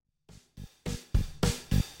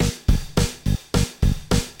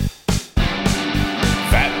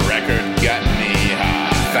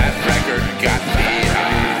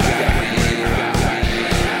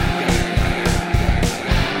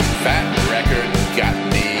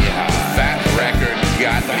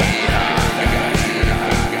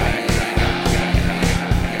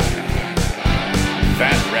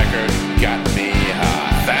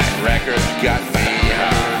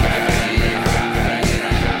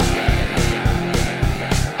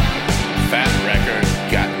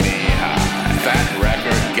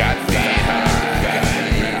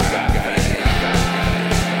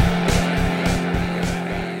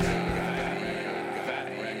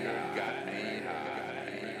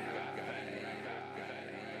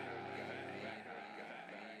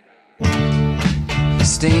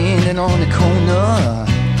standing on the corner,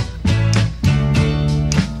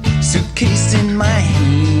 suitcase in my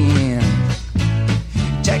hand.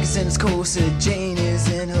 Jack's in his corset, Jane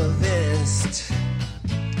is in her vest,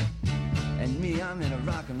 and me, I'm in a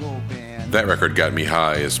rock and roll band. That Record Got Me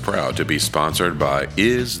High is proud to be sponsored by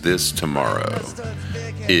Is This Tomorrow?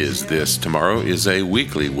 Is This Tomorrow is a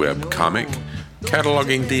weekly web comic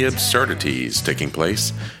cataloging the absurdities taking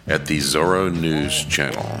place at the Zorro News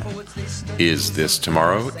Channel. Is This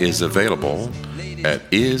Tomorrow is available at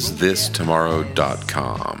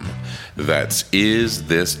isthistomorrow.com. That's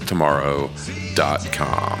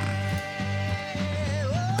isthistomorrow.com.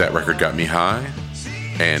 That Record Got Me High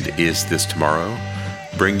and Is This Tomorrow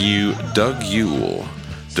bring you Doug Yule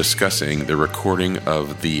discussing the recording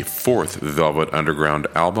of the fourth Velvet Underground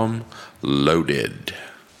album, Loaded.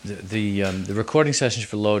 The recording sessions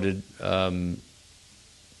for Loaded,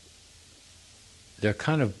 they're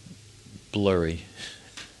kind of blurry.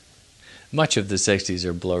 Much of the 60s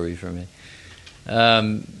are blurry for me.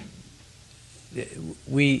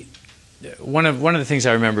 One of the things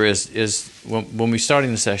I remember is when we started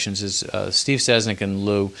the sessions is Steve Sesnick and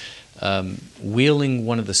Lou wheeling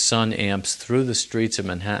one of the Sun amps through the streets of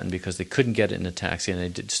Manhattan because they couldn't get it in a taxi,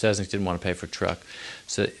 and Sesnick didn't want to pay for a truck.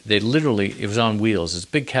 So they literally, it was on wheels. It's a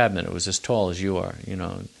big cabinet. It was as tall as you are, you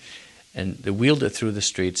know. And they wheeled it through the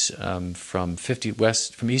streets from East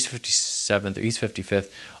 57th or East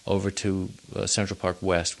 55th over to Central Park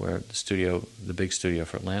West, where the big studio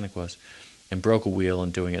for Atlantic was, and broke a wheel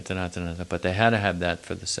and doing it. But they had to have that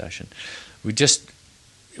for the session. We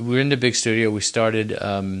were in the big studio. We started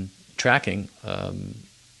tracking.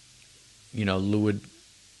 Lou would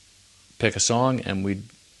pick a song, and we'd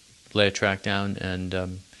lay a track down,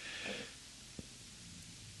 and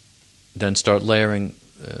then start layering,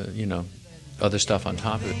 other stuff on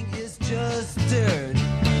top of it. It's just dirt.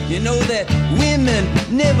 You know that women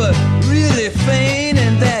never really feign,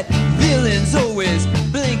 and that villains always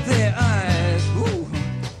blink their eyes. Ooh.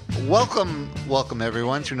 Welcome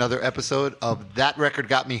everyone to another episode of That Record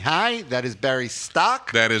Got Me High. That is Barry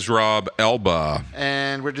Stock. That is Rob Elba.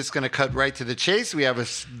 And we're just going to cut right to the chase. We have a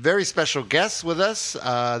very special guest with us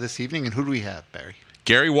this evening. And who do we have, Barry?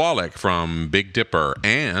 Gary Wallach from Big Dipper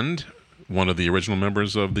and one of the original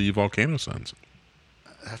members of the Volcano Sons.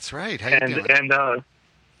 That's right. How you doing? All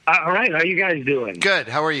right. How you guys doing? Good.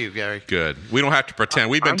 How are you, Gary? Good. We don't have to pretend.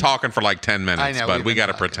 We've been talking for like 10 minutes, but we got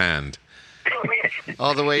to pretend.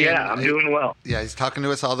 All the way I'm doing well. Yeah, he's talking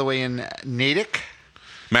to us all the way in Natick,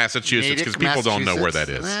 Massachusetts, because people don't know where that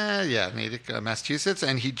is. Natick, Massachusetts,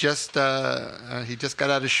 and he just got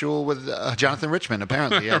out of shul with Jonathan Richman.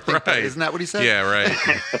 Apparently, I think right. Isn't that what he said? Yeah, right.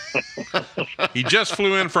 He just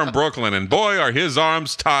flew in from Brooklyn, and boy, are his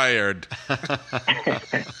arms tired.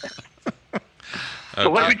 So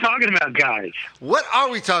what are we talking about, guys? What are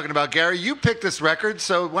we talking about, Gary? You picked this record,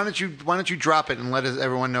 so why don't you drop it and let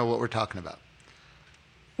everyone know what we're talking about?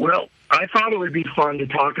 Well, I thought it would be fun to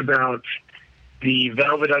talk about the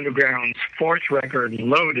Velvet Underground's fourth record,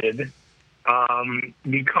 Loaded,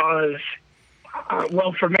 because,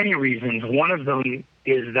 for many reasons. One of them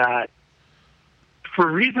is that, for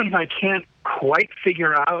reasons I can't quite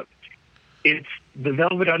figure out, it's the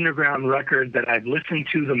Velvet Underground record that I've listened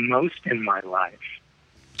to the most in my life.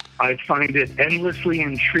 I find it endlessly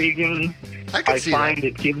intriguing. I find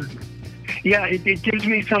that. It gives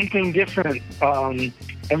me something different.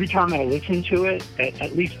 Every time I listen to it,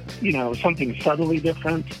 at least, something subtly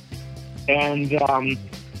different. And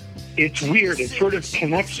it's weird. It sort of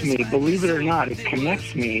connects me, believe it or not, it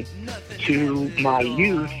connects me to my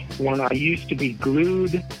youth when I used to be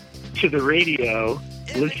glued to the radio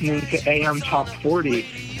listening to AM Top 40,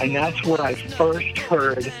 and that's where I first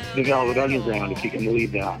heard the Velvet Underground, if you can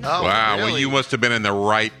believe that. Oh, wow, really? Well, you must have been in the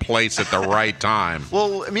right place at the right time.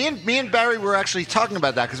 Well, me and Barry were actually talking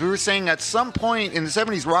about that, because we were saying at some point in the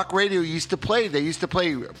 70s, rock radio used to play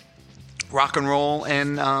rock and roll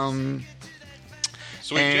and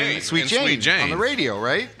Sweet Jane on the radio,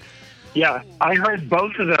 right? Yeah, I heard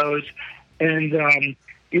both of those, and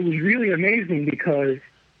it was really amazing because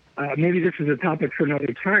maybe this is a topic for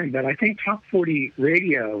another time, but I think Top 40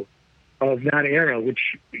 radio of that era,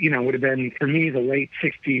 which, would have been, for me, the late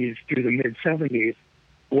 60s through the mid-70s,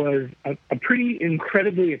 was a pretty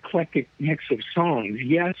incredibly eclectic mix of songs.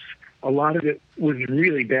 Yes, a lot of it was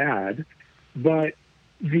really bad, but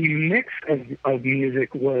the mix of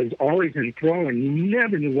music was always enthralling. You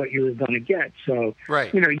never knew what you were going to get. So,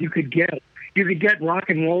 right. You could get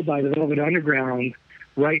rock and roll by the Velvet Underground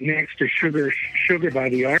right next to Sugar by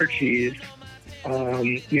the Archies, or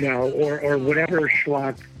whatever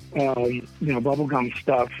schlock, bubblegum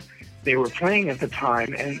stuff they were playing at the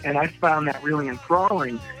time, and I found that really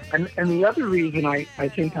enthralling. And the other reason I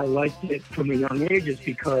think I liked it from a young age is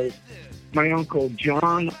because my uncle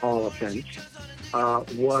John Oliphant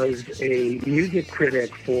was a music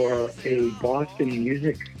critic for a Boston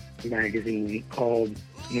music magazine called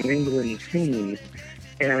New England Scene.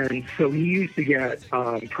 And so he used to get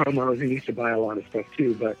promos and used to buy a lot of stuff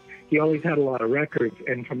too, but he always had a lot of records.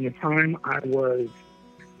 And from the time I was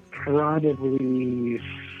probably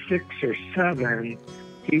 6 or 7,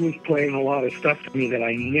 he was playing a lot of stuff to me that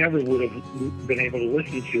I never would have been able to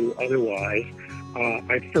listen to otherwise.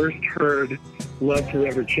 I first heard Love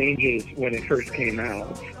Forever Changes when it first came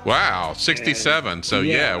out. Wow, 67. And, so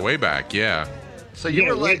yeah, way back, yeah. So you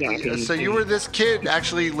were like, so you were this kid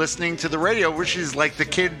actually listening to the radio, which is like the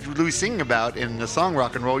kid Lou's singing about in the song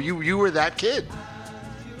Rock and Roll. You were that kid.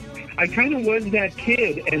 I kind of was that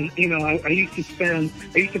kid, and I used to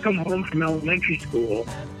come home from elementary school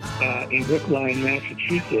in Brookline,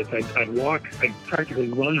 Massachusetts. I'd practically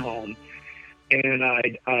run home, and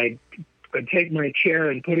I'd take my chair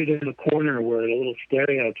and put it in the corner where the little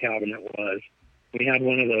stereo cabinet was. We had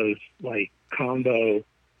one of those like combo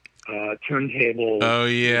turntable. Oh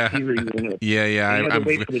yeah, yeah. I'm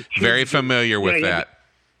very familiar with that.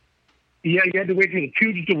 You had to wait for the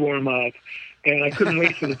tubes to warm up, and I couldn't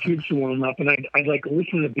wait for the tubes to warm up. And I'd like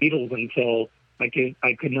listen to the Beatles until I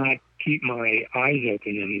could not keep my eyes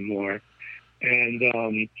open anymore. And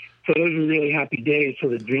so those were really happy days,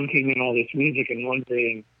 sort of drinking and all this music and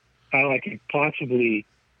wondering how I could possibly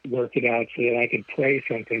work it out so that I could play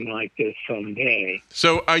something like this someday.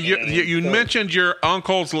 So you mentioned your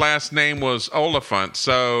uncle's last name was Oliphant,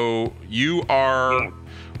 so you are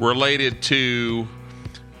related to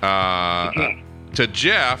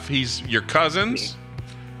Jeff. He's your cousins?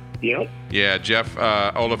 Yep. Yeah, Jeff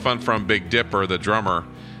Oliphant from Big Dipper, the drummer.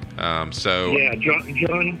 Yeah,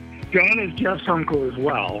 John is Jeff's uncle as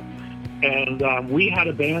well. And we had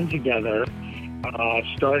a band together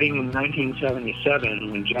starting in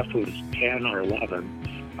 1977 when Jeff was 10 or 11,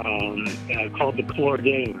 called the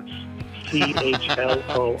Chlordanes,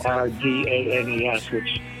 CHLORDANES,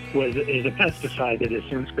 which is a pesticide that has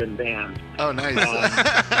since been banned. Oh, nice. But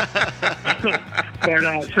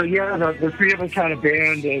the three of us had a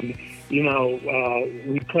band, and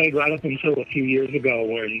we played right up until a few years ago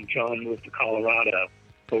when John moved to Colorado.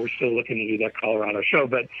 But we're still looking to do that Colorado show.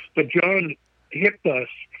 But John hipped us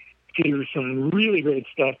to some really great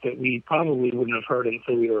stuff that we probably wouldn't have heard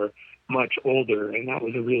until we were much older, and that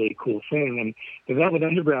was a really cool thing. And the Velvet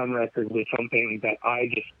Underground record was something that I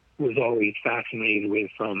just was always fascinated with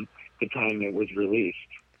from the time it was released.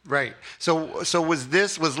 Right. So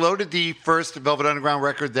was Loaded the first Velvet Underground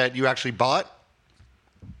record that you actually bought?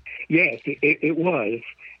 Yes, it was.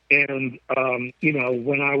 And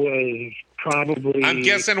when I was probably, I'm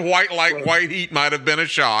guessing White Light, White Heat might have been a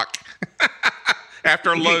shock.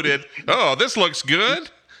 After Loaded, oh, this looks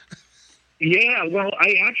good. Yeah, well,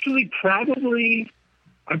 I probably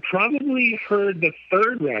heard the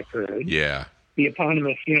third record. Yeah. The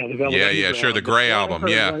eponymous, the Velvet Underground. Yeah, sure, the Gray album,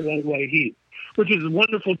 yeah. White Heat, which is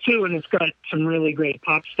wonderful too, and it's got some really great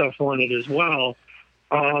pop stuff on it as well.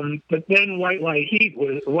 But then White Light,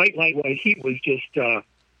 White Heat was just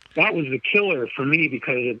that was the killer for me,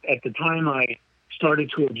 because at the time I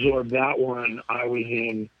started to absorb that one, I was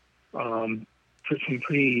in for some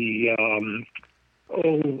pretty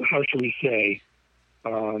how shall we say?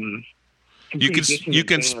 You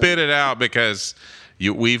can spit it out, because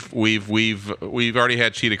we've already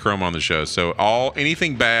had Cheetah Chrome on the show, so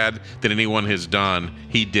anything bad that anyone has done,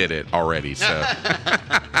 he did it already. So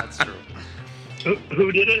that's true.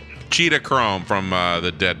 Who did it? Cheetah Chrome from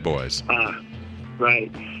the Dead Boys.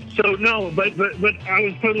 Right. So no, but I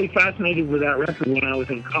was totally fascinated with that record when I was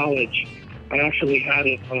in college. I actually had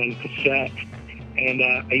it on cassette, and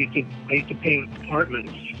I used to paint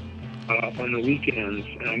apartments on the weekends,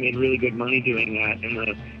 and I made really good money doing that. And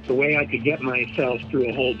the way I could get myself through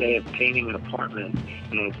a whole day of painting an apartment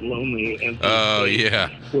in a lonely, empty place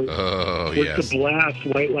was to blast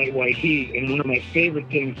White Light, White Heat. And one of my favorite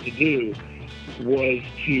things to do was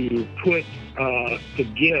to put the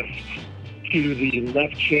gift to the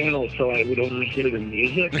left channel so I would only hear the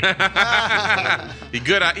music. Good,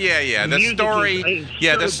 yeah. The story,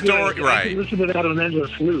 the story, good. Right. I can listen to that on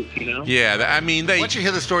endless loop, Yeah, once you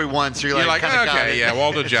hear the story once, you're like, okay, yeah,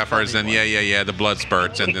 Walter Jefferson, the blood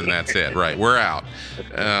spurts, and then that's it, right? We're out.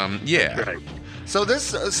 Yeah. Right. So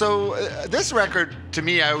this record, to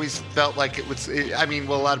me, I always felt like it was. A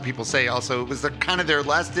lot of people say also it was kind of their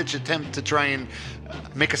last ditch attempt to try and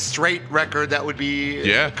make a straight record that would be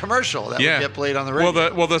commercial that would get played on the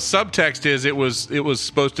radio. Well, the subtext is it was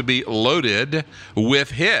supposed to be loaded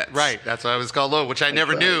with hits. Right, that's why it was called Loaded, which I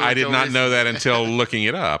never knew. I did not know that until looking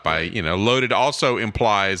it up. Loaded also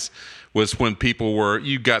implies was when people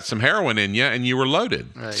you got some heroin in you and you were loaded,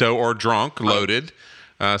 right. Or drunk, loaded.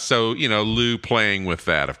 Lou playing with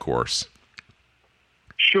that, of course.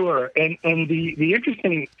 Sure, and the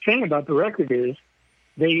interesting thing about the record is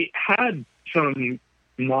they had some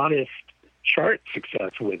modest chart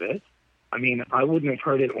success with it. I mean, I wouldn't have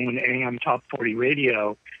heard it on AM Top 40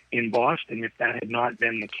 radio in Boston if that had not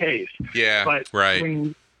been the case. Yeah, but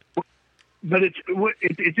right. But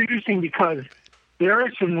it's interesting because there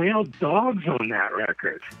are some real dogs on that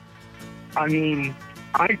record. I mean,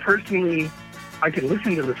 I personally, I could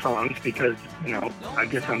listen to the songs because, I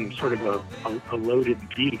guess I'm sort of a loaded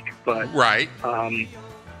geek, but right. I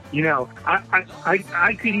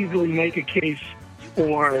could easily make a case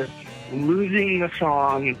for losing the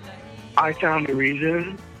song I Found a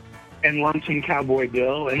Reason and Lonesome Cowboy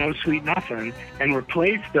Bill and Oh Sweet Nothing and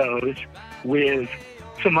replace those with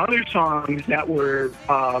some other songs that were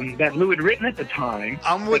that Lou had written at the time.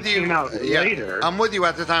 I'm with you. Came out later. I'm with you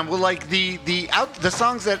at the time. Well, like the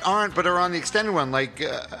songs that aren't but are on the extended one, like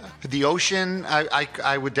The Ocean.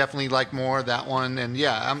 I would definitely like more of that one. And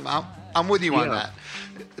I'm with you on that.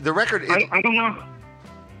 The record. I don't know.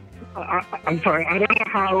 I'm sorry. I don't know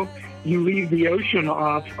how you leave The Ocean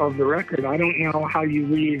off of the record. I don't know how you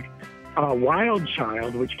leave Wild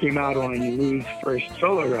Child, which came out on Lou's first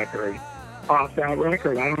solo record, off that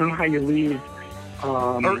record. I don't know how you leave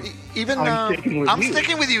or even I'm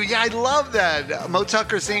Sticking With You. Yeah, I love that. Mo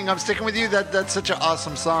Tucker singing I'm Sticking With You. That's such an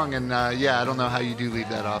awesome song. And I don't know how you do leave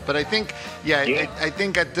that off. But I think, I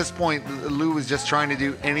think at this point, Lou was just trying to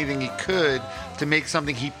do anything he could to make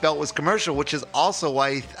something he felt was commercial, which is also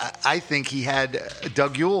why I think he had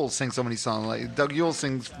Doug Yule sing so many songs. Like Doug Yule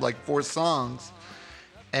sings like 4 songs.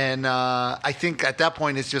 And I think at that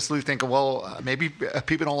point, it's just Lou thinking, well, maybe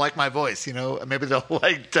people don't like my voice, maybe they'll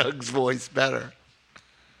like Doug's voice better.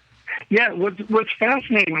 Yeah, what's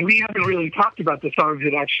fascinating, we haven't really talked about the songs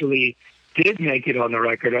that actually did make it on the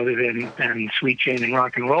record other than Sweet Jane and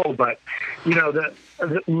Rock and Roll, but,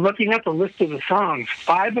 looking at the list of the songs,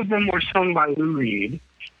 5 of them were sung by Lou Reed,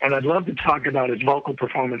 and I'd love to talk about his vocal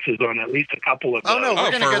performances on at least a couple of those. Oh, no,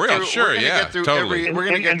 we're going to get through, sure, get through totally. We're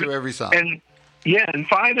going to get through every song. And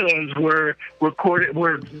 5 of those were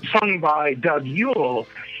sung by Doug Yule,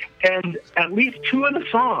 and at least 2 of the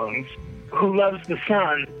songs, Who Loves the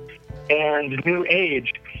Sun and New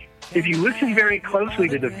Age, if you listen very closely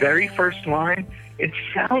to the very first line, it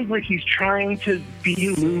sounds like he's trying to be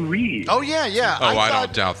Lou Reed. Oh, yeah. Oh, I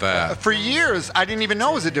don't doubt that. For years, I didn't even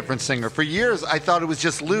know it was a different singer. For years, I thought it was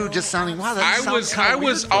just Lou just sounding, wow, that sounds kind of weird.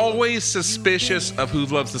 I was always suspicious of Who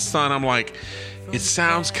Loves the Sun. I'm like, it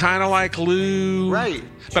sounds kind of like Lou. Right.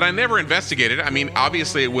 But I never investigated it. I mean,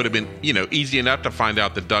 obviously it would have been, easy enough to find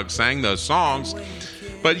out that Doug sang those songs.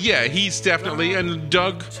 But yeah, he's definitely, and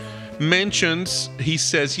Doug mentions, he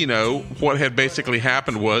says, what had basically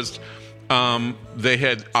happened was they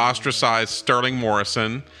had ostracized Sterling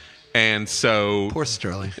Morrison. And so... Poor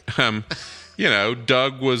Sterling.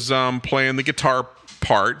 Doug was playing the guitar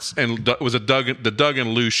parts, and it was the Doug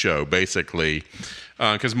and Lou show, basically.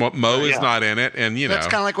 Because Mo is not in it, and that's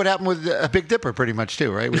kind of like what happened with Big Dipper, pretty much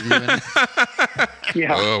too, right? With you and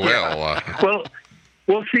yeah. Oh well.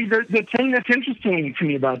 Well. See, the thing that's interesting to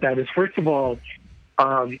me about that is, first of all,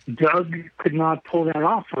 Doug could not pull that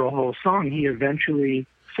off for a whole song. He eventually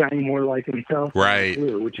sang more like himself, right?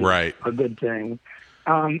 Lou, which is a good thing.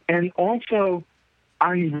 And also,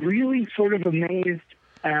 I'm really sort of amazed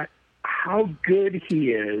at how good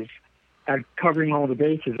he is at covering all the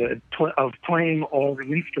bases, of playing all the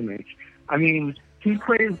instruments. I mean, he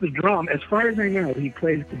plays the drum. As far as I know, he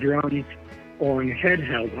plays the drums on Head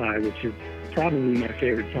Held High, which is probably my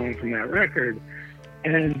favorite song from that record.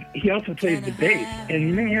 And he also plays the bass.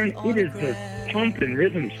 And man, it is the pumping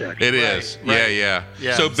rhythm section. It is. Right. Yeah.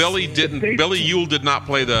 So Billy Yule did not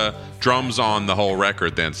play the drums on the whole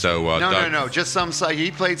record then. So No. Just some. He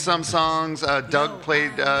played some songs. Doug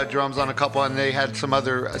played drums on a couple, and they had some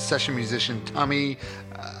other session musician, Tommy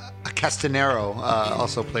Castanero,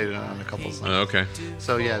 also played it on a couple songs. Okay.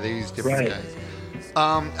 So yeah, they used different guys.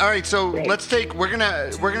 All right, so let's take. We're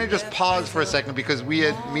gonna just pause for a second because me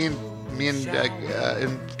and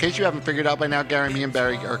in case you haven't figured out by now, Gary, me and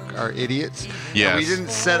Barry are idiots. Yes. We didn't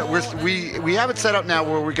set up. We have it set up now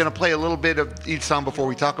where we're going to play a little bit of each song before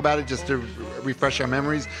we talk about it, just to refresh our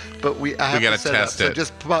memories. But we have to set test up. it.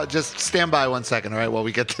 So just stand by 1 second, all right, while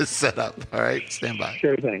we get this set up. All right, stand by.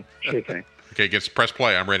 Sure thing. Okay, press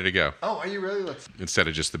play. I'm ready to go. Oh, are you really? Instead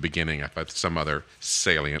of just the beginning, I thought some other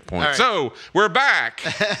salient point. Right. So, we're back.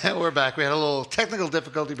 We're back. We had a little technical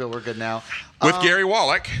difficulty, but we're good now. With Gary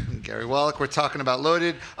Wallach. Gary Wallach. We're talking about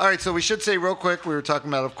Loaded. All right, so we should say real quick, we were talking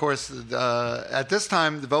about, of course, at this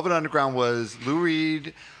time, the Velvet Underground was Lou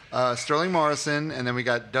Reed, Sterling Morrison, and then we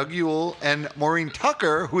got Doug Yule and Maureen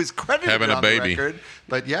Tucker, who is credited having on a baby. the record.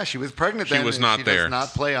 But yeah, she was pregnant then. She was not there. She does not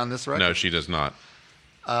play on this record. No, she does not.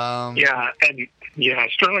 Sterling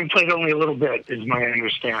played only a little bit, is my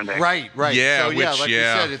understanding. Right. Yeah, so, like you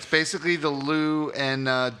said, it's basically the Lou and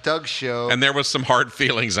Doug show. And there was some hard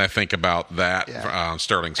feelings, I think, about that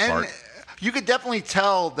Sterling's part. You could definitely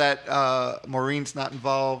tell that Maureen's not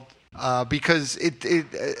involved. Because it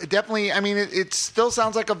definitely, I mean, it still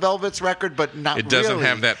sounds like a Velvet's record, but not really. It doesn't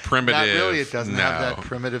have that primitive. Not really, it doesn't have that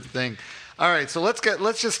primitive thing. All right, so let's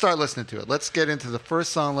just start listening to it. Let's get into the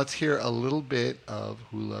first song. Let's hear a little bit of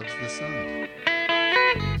Who Loves the Sun.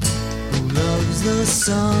 Who loves the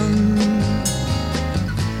sun?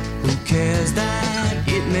 Who cares that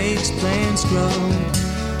it makes plants grow?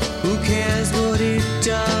 Who cares what it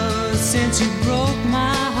does since you broke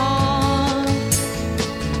my heart?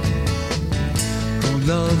 Who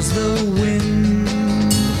loves the wind?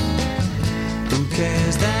 Who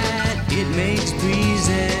cares that it makes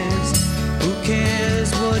breezes? Who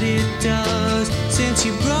cares what it does since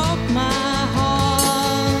you broke my heart?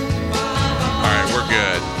 All right, we're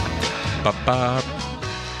good. Ba-ba.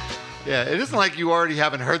 Yeah, it isn't like you already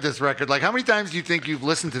haven't heard this record. Like, how many times do you think you've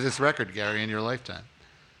listened to this record, Gary, in your lifetime?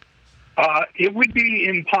 It would be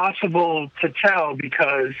impossible to tell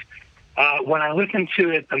because when I listened to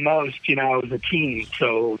it the most, I was a teen.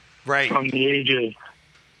 So from the age of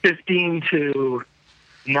 15 to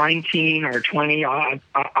 19 or 20, I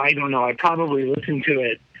don't know. I probably listened to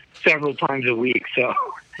it several times a week. So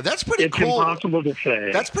that's pretty it's cool. It's impossible to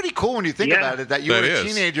say. That's pretty cool when you think about it, that you were a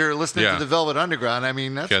teenager listening to the Velvet Underground. I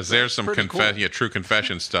mean, because there's some true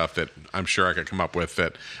confession stuff that I'm sure I could come up with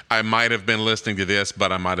that I might have been listening to this,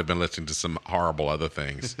 but I might have been listening to some horrible other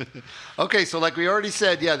things. Okay, so like we already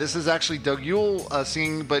said, this is actually Doug Yule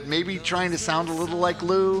singing, but maybe trying to sound a little like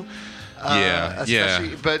Lou.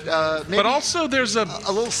 But also there's a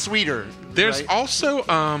little sweeter. There's also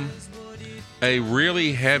a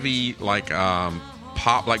really heavy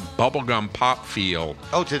pop, like bubblegum pop feel.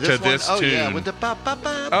 Oh, to this tune. Yeah, with the pop.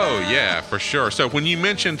 Oh yeah, for sure. So when you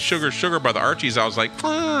mentioned "Sugar Sugar" by the Archies, I was like,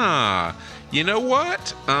 you know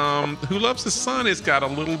what? "Who Loves the Sun" has got a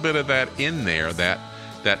little bit of that in there, that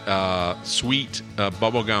sweet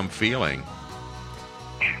bubblegum feeling.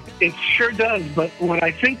 It sure does, but what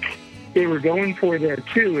I think they were going for there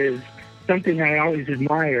too is something I always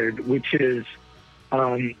admired, which is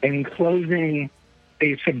enclosing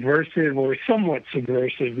a subversive or somewhat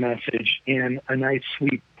subversive message in a nice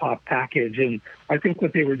sweet pop package. And I think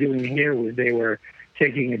what they were doing here was they were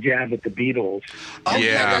taking a jab at the Beatles. Oh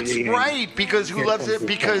yeah, that's right. Because Who Loves It?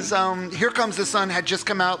 Because Here Comes the Sun had just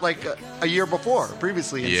come out like a year before,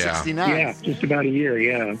 previously in '69. Yeah, just about a year.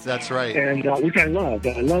 Yeah, that's right. And which I love.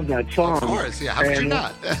 I love that song. Of course, yeah. How could you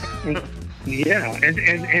not? Yeah,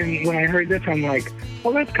 and when I heard this, I'm like,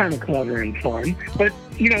 well, that's kind of clever and fun. But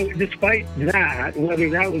despite that, whether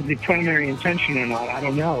that was the primary intention or not, I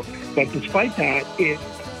don't know. But despite that, it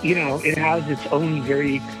has its own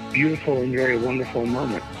very beautiful and very wonderful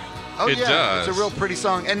moments. Oh, it does. It's a real pretty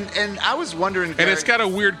song. And I was wondering, and it's got a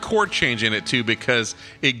weird chord change in it too, because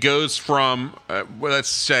it goes from let's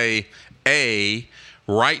say A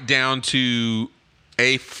right down to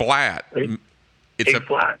A flat. It's A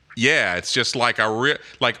flat. Yeah, it's just like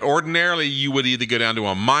like ordinarily you would either go down to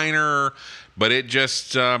a minor, but it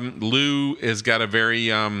just Lou has got a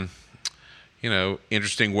very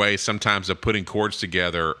interesting way sometimes of putting chords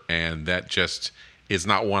together, and that just is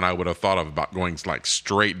not one I would have thought of about going like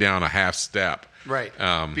straight down a half step. Right.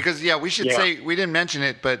 Because, we should say, we didn't mention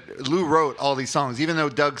it, but Lou wrote all these songs, even though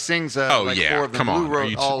Doug sings 4 of them. Lou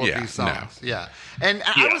wrote all of these songs. No. Yeah. And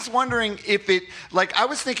I was wondering if I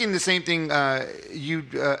was thinking the same thing as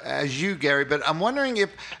you, Gary, but I'm wondering if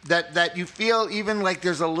that you feel even like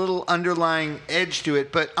there's a little underlying edge to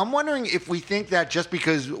it. But I'm wondering if we think that just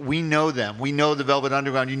because we know them, we know the Velvet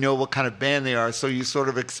Underground, you know what kind of band they are, so you sort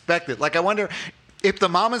of expect it. Like, I wonder if the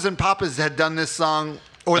Mamas and Papas had done this song,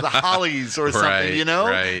 or the Hollies or something,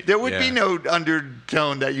 right, there would be no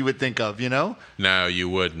undertone that you would think of, No, you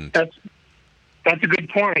wouldn't. That's a good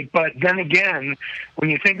point. But then again,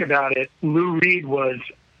 when you think about it, Lou Reed was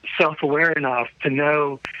self-aware enough to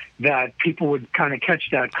know that people would kind of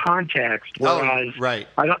catch that context. Whereas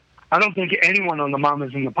I don't think anyone on the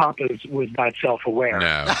Mamas and the Papas was that self-aware.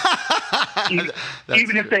 No.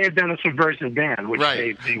 even if they had been a subversive band, which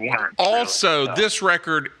they weren't. Also, really, this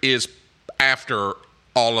record is after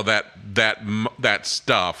all of that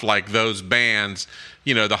stuff, like those bands.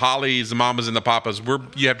 You know, the Hollies, the Mamas and the Papas,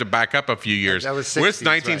 you have to back up a few years. That was 60s, with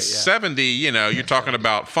 1970, you know, you're talking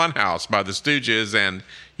about Funhouse by the Stooges and,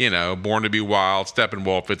 you know, Born to Be Wild,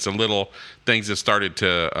 Steppenwolf. It's a little things that started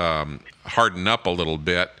to harden up a little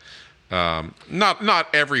bit. Not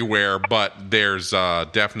everywhere, but there's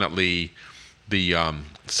definitely the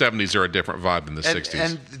 70s are a different vibe than the 60s.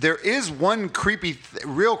 And there is one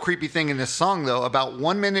real creepy thing in this song, though. About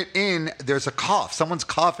 1 minute in, there's a cough. Someone's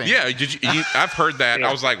coughing. Yeah, I've heard that. Yeah.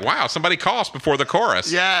 I was like, wow, somebody coughs before the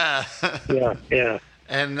chorus. Yeah. Yeah.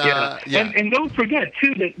 And and don't forget,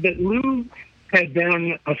 too, that Lou had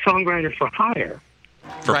been a songwriter for Hire.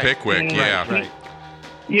 For Pickwick, yeah. Right.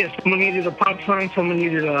 Yeah, someone needed a pop song, someone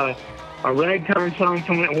needed a ragtime song,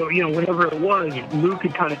 someone, you know, whatever it was, Lou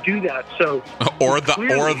could kind of do that. So, or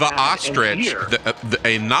the ostrich,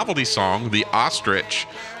 a novelty song, the ostrich,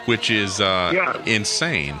 which is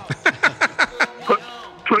insane.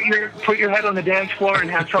 Put your head on the dance floor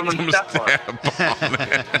and have someone step on it.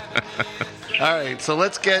 All right, so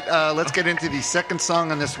let's get into the second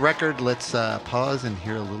song on this record. Let's pause and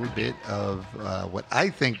hear a little bit of what I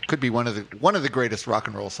think could be one of the greatest rock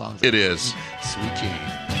and roll songs. It is Sweet Jane.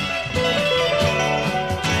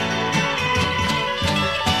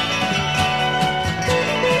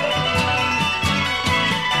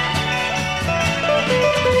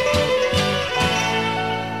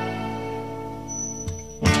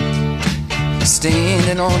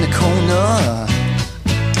 Standing on the corner,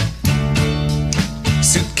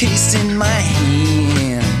 suitcase in my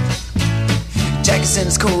hand,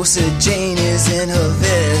 Jackson's corset, Jane is in her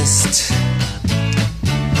vest,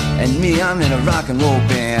 and me, I'm in a rock and roll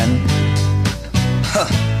band. Huh.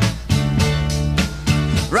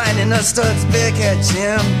 Riding a Studs Bearcat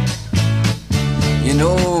Jim. You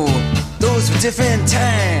know, those were different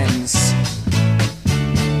times.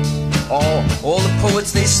 All the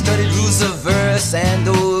poets, they studied rules of verse, and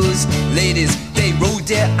those ladies, they rolled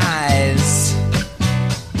their eyes.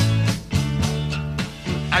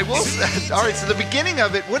 I will say, all right, so the beginning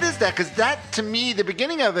of it, what is that? Because that, to me, the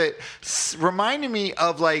beginning of it reminded me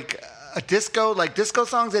of like a disco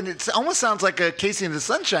songs, and it almost sounds like a Casey and the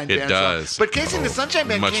Sunshine Band. It does. Song. But Casey and the Sunshine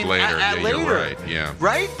Band much came later. later. You're right, yeah.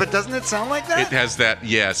 Right? But doesn't it sound like that? It has that,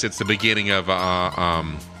 yes, it's the beginning of...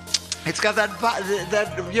 It's got that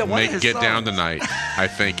one of his Get songs. Down Tonight, I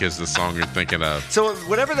think, is the song you're thinking of. So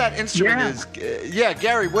whatever that instrument is,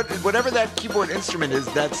 Gary, whatever that keyboard instrument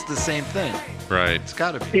is, that's the same thing. Right. It's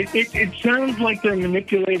got to be. It sounds like they're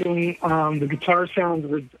manipulating the guitar sounds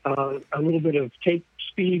with a little bit of tape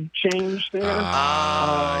speed change there.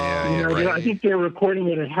 Right. I think they're recording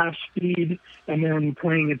it at half speed and then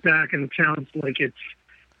playing it back, and it sounds like it's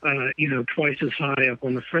twice as high up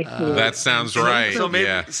on the fretboard. That sounds right. So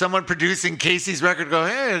maybe someone producing Casey's record go,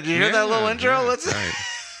 hey, did you hear that little intro? Yeah, Let's. Right.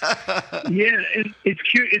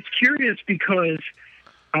 It's curious because,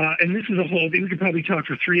 and this is a whole. We could probably talk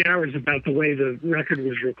for 3 hours about the way the record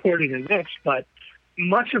was recorded and mixed, but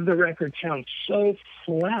much of the record sounds so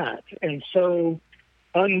flat and so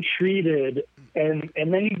untreated, and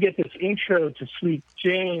then you get this intro to Sweet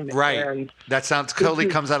Jane. Right. And that sounds totally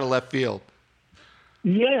comes out of left field.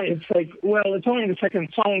 Yeah, it's like, well, it's only the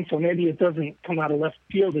second song, so maybe it doesn't come out of left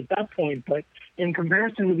field at that point. But in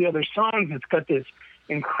comparison to the other songs, it's got this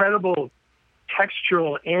incredible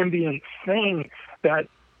textural ambient thing that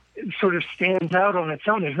sort of stands out on its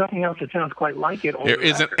own. There's nothing else that sounds quite like it. There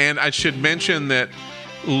isn't, and I should mention that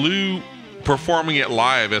Lou performing it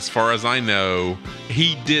live, as far as I know,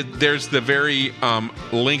 he did. There's the very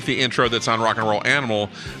lengthy intro that's on Rock and Roll Animal,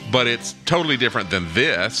 but it's totally different than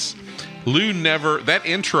this. Lou never. That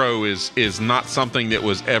intro is not something that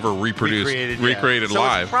was ever recreated so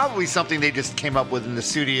live. It's probably something they just came up with in the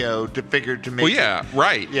studio to make. Well, yeah,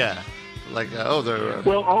 right. Yeah, like radio's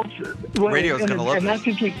gonna love this.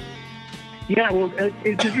 Interesting. Yeah, well,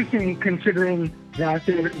 it's interesting considering that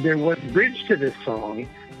there was a bridge to this song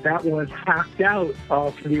that was hacked out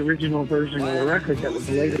for the original version of the record that was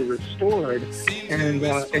later restored, and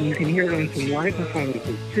you can hear it on some live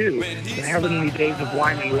performances too. The Heavenly Days of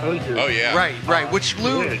Wine and Roses. Oh yeah, right. Which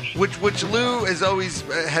Lou has always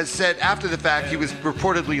has said after the fact he was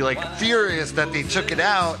reportedly like furious that they took it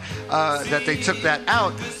out, that they took that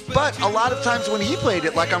out. But a lot of times when he played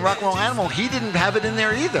it, like on Rock and Roll Animal, he didn't have it in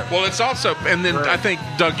there either. Well, it's also, and then I think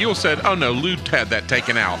Doug Yule said, "Oh no, Lou had that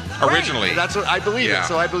taken out originally." Right. That's what I believe. Yeah.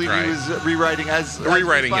 So I believe he was rewriting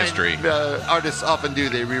history. Artists often do;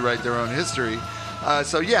 they rewrite their own history.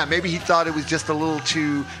 So yeah, maybe he thought it was just a little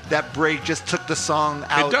too. That break just took the song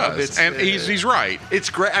out. It does, of its, and he's right. It's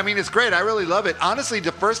great. I mean, it's great. I really love it. Honestly,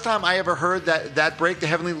 the first time I ever heard that break, the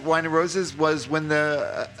Heavenly Wine and Roses, was when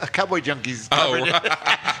the Cowboy Junkies covered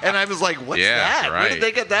it, and I was like, "What's that? Right. Where did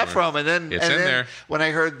they get that from?" And then It's in there. When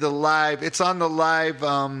I heard the live, it's on the live.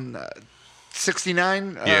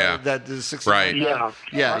 69. Yeah. That is 69. Right.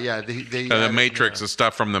 Yeah. The Matrix, the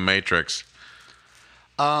stuff from the Matrix.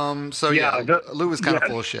 So Lou was kind of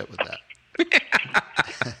full of shit with that.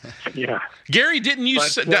 Yeah. Gary, didn't you?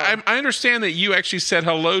 I understand that you actually said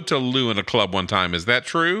hello to Lou in a club one time. Is that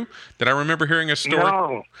true? Did I remember hearing a story?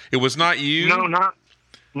 No. It was not you. No,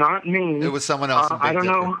 not me. It was someone else. I don't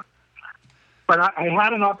know. But I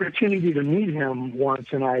had an opportunity to meet him once,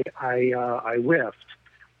 and I whiffed.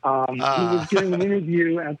 He was doing an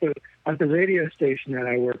interview at the radio station that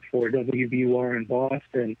I worked for, WBUR in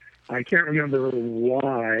Boston. I can't remember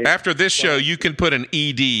why. After this show, you can put an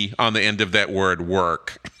ED on the end of that word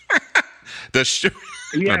 "work." The show.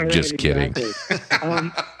 Yeah, I'm just kidding.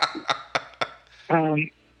 Well,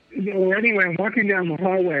 anyway, I'm walking down the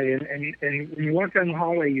hallway, and when you walk down the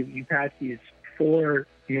hallway, you pass these 4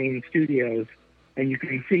 main studios, and you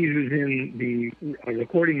can see who's in the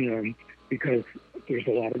recording room because there's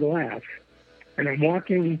a lot of glass. And I'm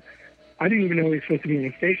walking. I didn't even know he was supposed to be in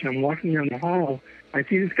the station. I'm walking down the hall. I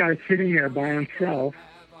see this guy sitting there by himself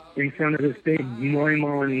in front of this big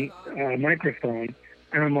Neumann microphone.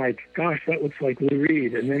 And I'm like, gosh, that looks like Lou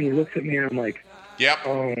Reed. And then he looks at me and I'm like, Yep.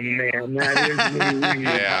 Oh, man, that is Lou Reed.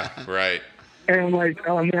 Yeah, right. And I'm like,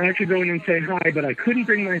 I should go in and say hi, but I couldn't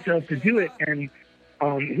bring myself to do it. And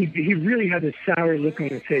he really had this sour look on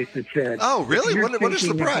his face that said, "Oh, really? What a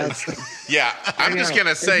surprise!" Yeah, I'm just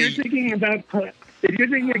gonna say, if you're thinking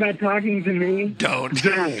about talking to me, don't.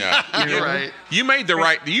 Yeah. You're right. You made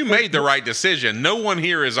the right decision. No one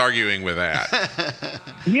here is arguing with that.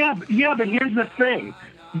 Yeah, but here's the thing.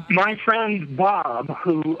 My friend Bob,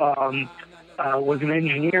 who was an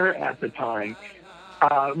engineer at the time,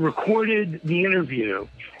 recorded the interview,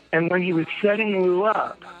 and when he was setting Lou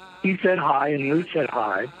up, he said hi, and Lou said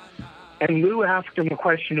hi, and Lou asked him a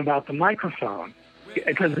question about the microphone,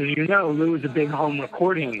 because, as you know, Lou is a big home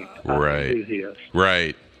recording enthusiast.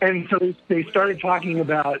 Right. And so they started talking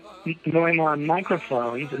about Neumann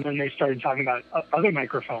microphones, and then they started talking about other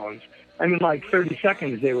microphones, and in like 30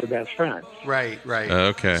 seconds, they were best friends. Right.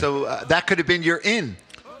 Okay. So that could have been your in.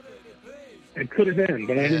 It could have been,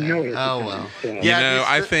 but I didn't know it. Oh, well. So. Yeah,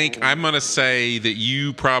 I think I'm going to say that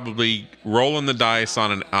you probably rolling the dice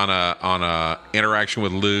on a interaction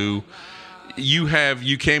with Lou.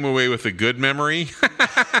 You came away with a good memory.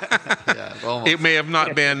 Yeah, almost. It may have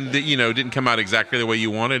not been didn't come out exactly the way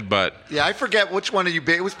you wanted, but yeah, I forget which one of you.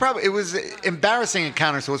 It was embarrassing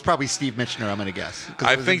encounter, so it was probably Steve Michener. I'm going to guess.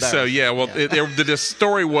 I think so. Yeah. Well, the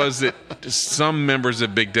story was that some members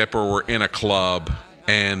of Big Dipper were in a club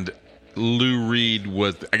and Lou Reed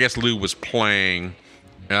was playing,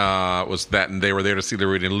 and they were there to see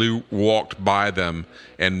Lou Reed, and Lou walked by them,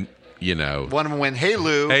 and one of them went, "Hey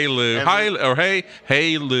Lou, hey Lou,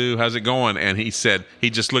 how's it going?" And he said he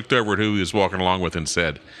just looked over at who he was walking along with and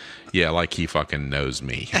said, "Yeah, like he fucking knows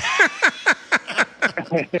me."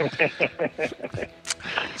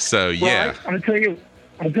 So yeah, I'll tell you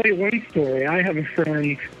one story. I have a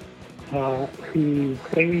friend who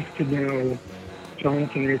claims to know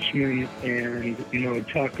Jonathan Richman and Mo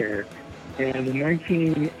Tucker. And in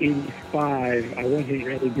 1985, I wasn't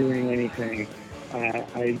really doing anything.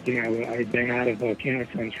 I'd been out of Volcano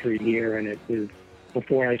for a year, and it was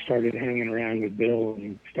before I started hanging around with Bill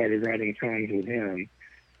and started writing songs with him.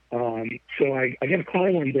 So I get a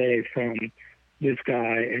call one day from this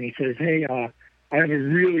guy, and he says, "Hey, I have a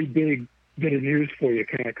really big bit of news for you.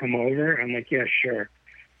 Can I come over?" I'm like, "Yeah, sure."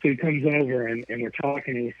 So he comes over, and we're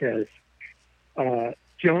talking, and he says,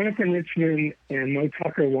 Jonathan Richman and Mo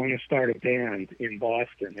Tucker want to start a band in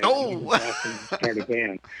Boston. Start a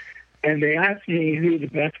band. And they asked me who the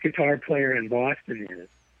best guitar player in Boston is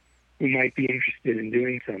who might be interested in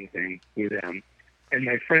doing something with them. And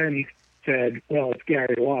my friend said, "Well, it's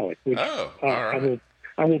Gary Wallach." Which, all right.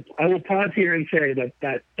 I will pause here and say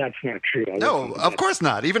that's not true. No, of course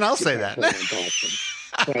not. Even I'll say that.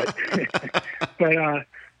 But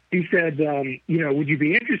he said, would you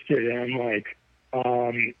be interested? And I'm like,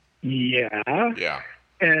 yeah. Yeah.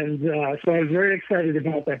 And so I was very excited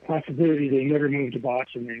about that possibility. They never moved to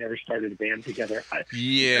Boston. They never started a band together. I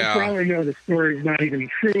probably know the story's not even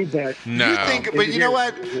true, but no. You know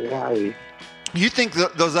what? Wowie. You think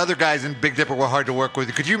those other guys in Big Dipper were hard to work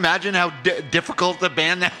with? Could you imagine how difficult the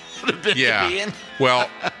band that would have been to be in? Well,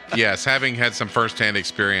 yes, having had some firsthand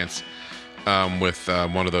experience, with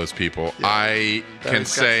one of those people. Yeah. I can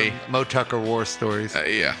say Mo Tucker war stories.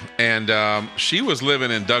 Yeah, and she was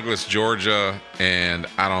living in Douglas, Georgia, and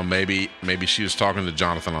I don't know, maybe she was talking to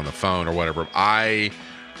Jonathan on the phone or whatever. I'd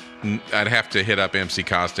have to hit up MC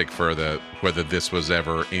Caustic for whether this was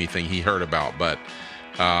ever anything he heard about, but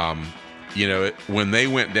when they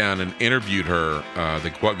went down and interviewed her, the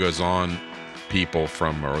What Goes On people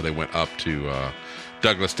or they went up to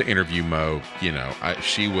Douglas to interview Mo.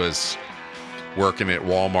 She was working at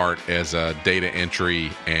Walmart as a data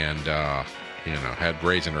entry and had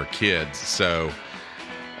raising her kids. So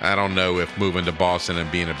I don't know if moving to Boston and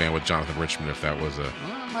being in a band with Jonathan Richman, if that was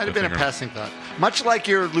might have been a passing thought. Much like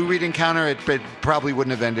your Lou Reed encounter, it probably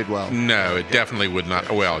wouldn't have ended well. No, it definitely would not.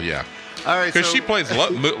 Well, yeah. All right, because she plays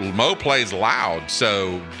Mo plays loud,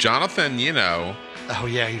 so Jonathan, Oh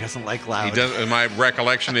yeah, he doesn't like loud. He does. My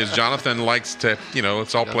recollection is Jonathan likes to,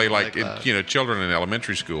 let's all play like children in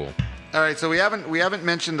elementary school. All right, so we haven't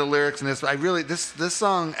mentioned the lyrics in this. This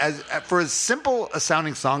song, for as simple a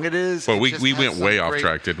sounding song it is. Well, we went way off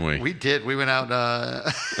track, didn't we? We did. We went out.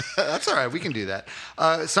 That's all right. We can do that.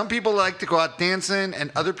 Some people like to go out dancing,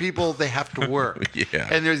 and other people they have to work. Yeah.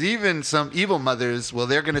 And there's even some evil mothers. Well,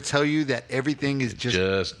 they're going to tell you that everything is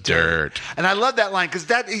just dirt. And I love that line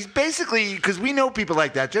because we know people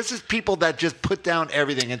like that. Just as people that just put down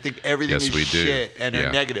everything and think everything is shit and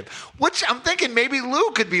are negative. Which I'm thinking maybe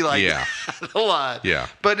Lou could be like. Yeah. A lot. Yeah.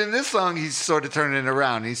 But in this song, he's sort of turning it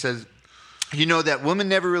around. He says, that women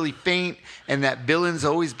never really faint, and that villains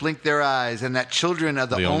always blink their eyes, and that children are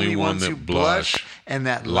the only ones who blush, and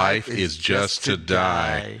that life is just to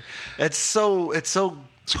die. It's so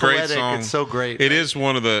poetic. Great song. It's so great. It is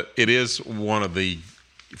one of the,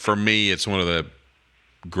 for me, it's one of the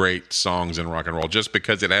great songs in rock and roll, just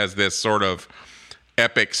because it has this sort of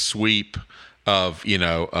epic sweep of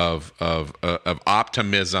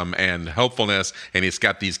optimism and hopefulness, and it's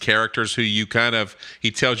got these characters who he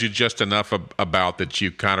tells you just enough about that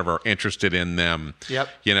you kind of are interested in them. Yep.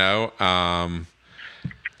 All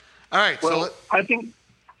right. Well, so I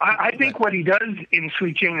think what he does in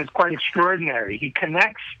Sweet Jane is quite extraordinary. He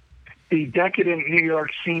connects the decadent New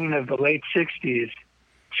York scene of the late '60s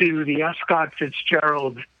to the F. Scott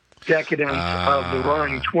Fitzgerald decadence of the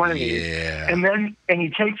Roaring '20s, yeah. and he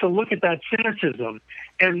takes a look at that cynicism,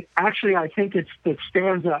 and actually I think it's the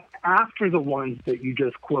stanza after the ones that you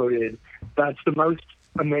just quoted that's the most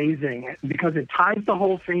amazing, because it ties the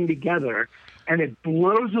whole thing together and it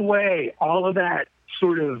blows away all of that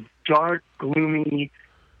sort of dark, gloomy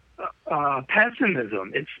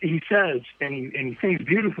pessimism. He says, and he sings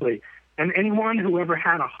beautifully, and anyone who ever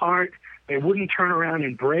had a heart, they wouldn't turn around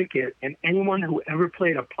and break it. And anyone who ever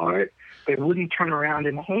played a part, they wouldn't turn around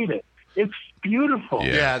and hate it. It's beautiful.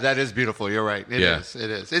 Yeah, that is beautiful. You're right. It is. It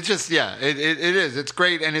is. It's just, it is. It's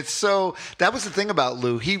great. And it's so, that was the thing about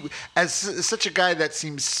Lou. He, as such a guy that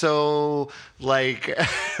seems so, like...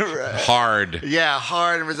 hard. Yeah,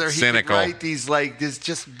 hard and reserved. Cynical. He could write these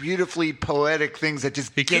just beautifully poetic things that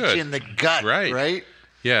just get you in the gut. Right?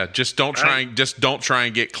 Yeah, just don't try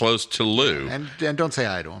and get close to Lou, and don't say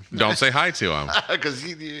hi to him. Don't say hi to him because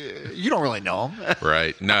you don't really know him,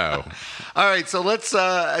 right? No. All right, so let's.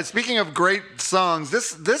 Speaking of great songs,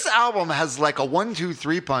 this album has like a 1, 2,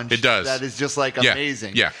 3 punch. It does. That is just like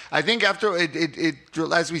amazing. Yeah. I think after it,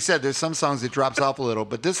 as we said, there's some songs it drops off a little,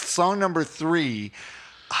 but this song number 3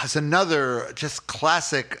 is another just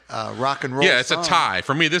classic rock and roll. Yeah, it's song. a tie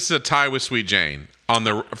for me. This is a tie with Sweet Jane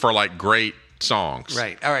for like great songs.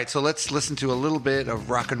 Right. All right. So let's listen to a little bit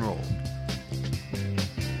of rock and roll.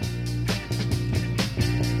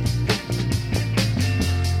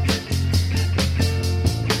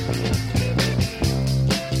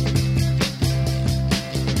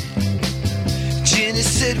 Jenny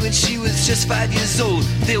said when she was just 5 years old,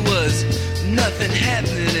 there was nothing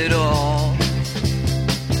happening at all.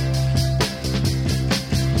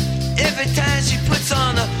 Every time she puts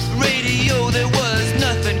on the radio, there was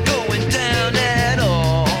nothing going down at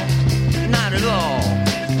all. Not at all.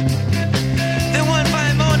 Then one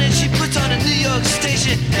fine morning she puts on a New York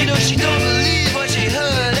station. She don't believe what she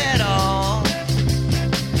heard at all.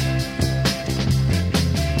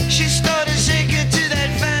 She started shaking to that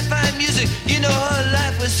fine, fine music. Her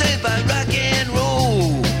life was saved by rock and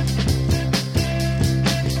roll.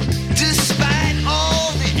 Despite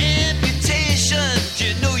all the amputations,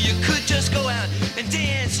 you could just go out and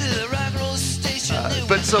dance to the rock and roll station.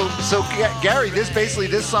 But so Gary,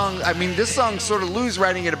 this song, I mean, this song sort of Lou's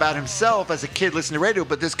writing it about himself as a kid listening to radio,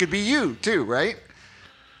 but this could be you too, right?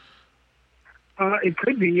 It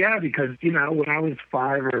could be, yeah, because, when I was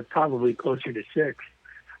 5 or probably closer to 6,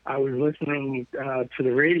 I was listening to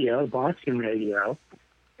the radio, Boston radio,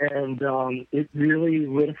 and it really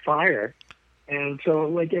lit a fire. And so,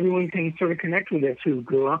 like, everyone can sort of connect with this who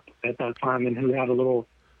grew up at that time and who had a little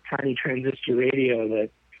tiny transistor radio that,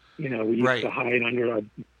 we used to hide under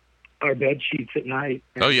our bed sheets at night.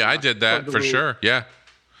 Oh, yeah, I did that for sure. Yeah.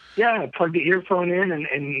 Yeah, plug the earphone in,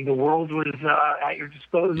 and the world was at your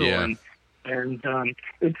disposal. Yeah. And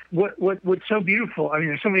it's what's so beautiful. I mean,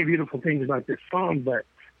 there's so many beautiful things about this song, but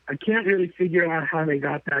I can't really figure out how they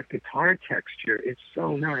got that guitar texture. It's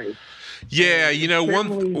so nice. Yeah,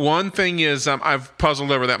 one thing is I've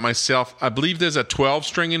puzzled over that myself. I believe there's a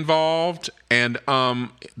 12-string involved, and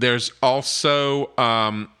there's also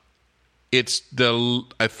I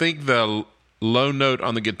think the low note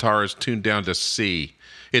on the guitar is tuned down to C.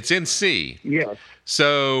 It's in C. Yes.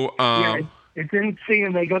 So it's in C,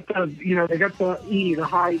 and they got the E, the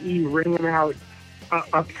high E ringing out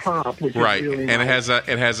up top, which is really nice. And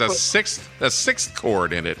it has a sixth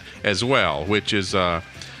chord in it as well, which is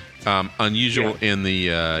unusual in the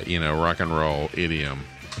rock and roll idiom.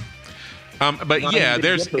 But yeah,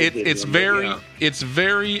 it's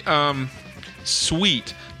very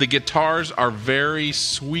sweet. The guitars are very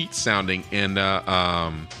sweet sounding, and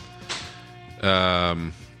I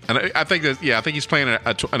think he's playing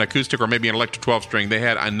an acoustic or maybe an electric 12-string.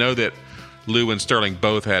 I know that Lou and Sterling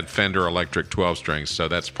both had Fender electric 12 strings, so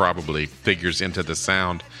that's probably figures into the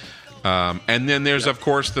sound. And then there's, of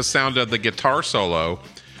course, the sound of the guitar solo,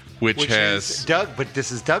 which has is Doug, but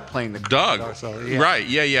this is Doug playing the guitar solo. Yeah. Right,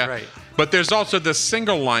 yeah. Right. But there's also the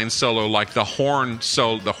single line solo, like the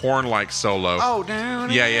horn-like solo. Oh,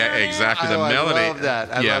 down. Yeah, exactly. The melody. I love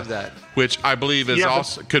that. I love that. Which I believe is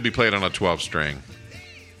also could be played on a 12-string.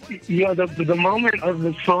 Yeah, the moment of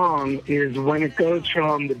the song is when it goes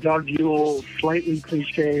from the Doug Yule slightly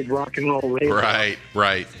cliched rock and roll radio,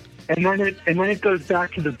 right, and then it goes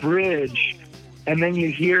back to the bridge, and then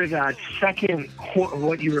you hear that second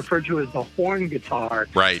what you refer to as the horn guitar,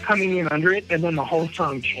 coming in under it, and then the whole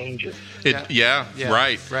song changes.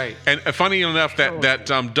 Right. And funny enough,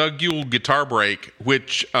 that Doug Yule guitar break,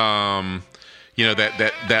 which that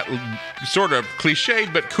sort of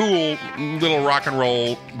cliched but cool little rock and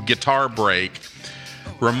roll guitar break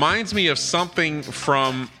reminds me of something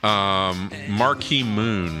from Marquee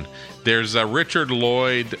Moon. There's a Richard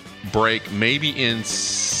Lloyd break, maybe in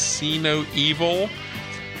See No Evil,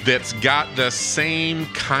 that's got the same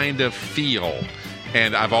kind of feel.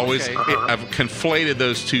 And I've always I've conflated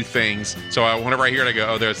those two things. So whenever I hear it, I go,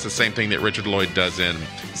 oh, that's the same thing that Richard Lloyd does in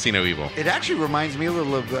See No Evil. It actually reminds me a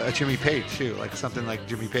little of Jimmy Page, too, like something like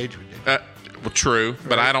Jimmy Page would do. Well, true,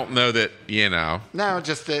 but I don't know that, No, it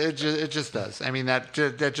just does. I mean, that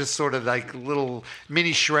just sort of like little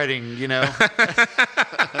mini shredding,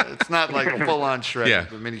 It's not like full-on shredding,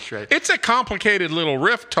 but mini shredding. It's a complicated little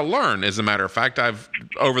riff to learn, as a matter of fact.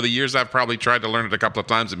 Over the years, I've probably tried to learn it a couple of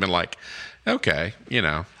times and been like, okay,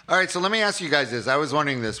 All right, so let me ask you guys this. I was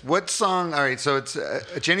wondering this. What song... All right, so it's...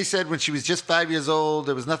 Jenny said when she was just 5 years old,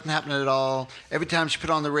 there was nothing happening at all. Every time she put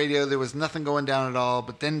on the radio, there was nothing going down at all.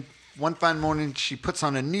 But then one fine morning, she puts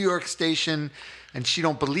on a New York station, and she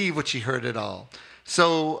don't believe what she heard at all.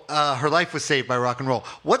 So her life was saved by rock and roll.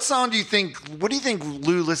 What do you think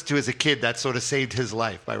Lou listened to as a kid that sort of saved his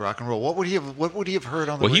life by rock and roll? What would he have heard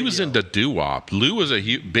on the radio? Well, he was into doo-wop. Lou was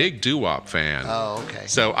a big doo-wop fan. Oh, okay.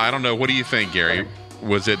 So I don't know. What do you think, Gary?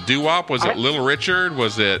 Was it doo-wop? Was it Little Richard?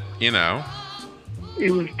 Was it, It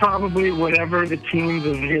was probably whatever the teens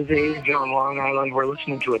of his age on Long Island were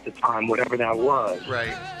listening to at the time, whatever that was.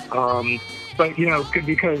 Right. But,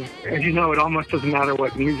 because, as you know, it almost doesn't matter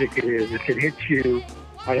what music it is. If it hits you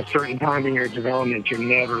at a certain time in your development, you're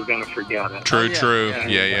never going to forget it. True.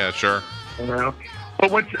 Yeah, sure.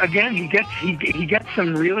 But he gets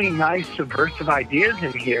some really nice subversive ideas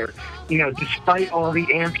in here, despite all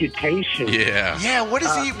the amputation. Yeah. Yeah, what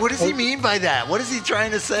does he mean by that? What is he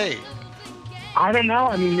trying to say? I don't know.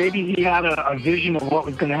 I mean, maybe he had a vision of what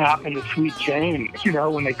was going to happen to Sweet Jane,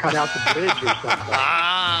 when they cut out the bridge or something.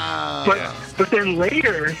 But then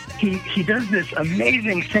later, he does this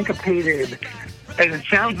amazing syncopated, and it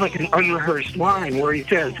sounds like an unrehearsed line where he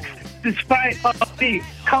says, despite all the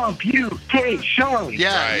computation.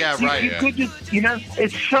 Yeah, right. You could just,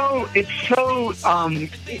 it's so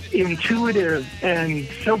intuitive and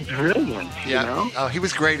so brilliant. Oh, he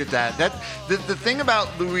was great at that. The thing about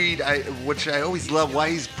Lou Reed, which I always love, why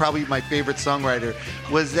he's probably my favorite songwriter,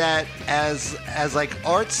 was that as like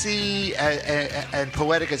artsy and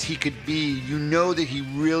poetic as he could be, that he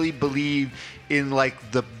really believed in like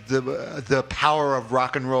the power of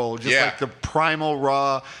rock and roll, just like the primal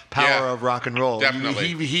raw power of rock and roll.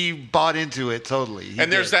 Definitely, he bought into it totally.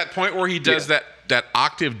 And there's that point where he does that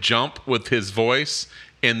octave jump with his voice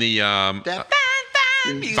in the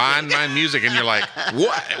my music, and you're like,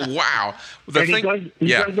 what? Wow. He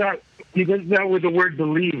does that with the word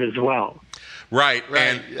believe as well. Right.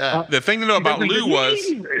 And the thing to know about Lou was,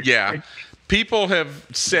 people have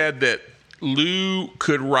said that Lou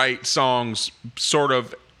could write songs sort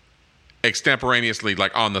of extemporaneously,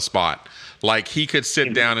 like on the spot. Like he could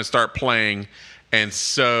sit down and start playing, and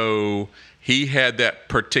so he had that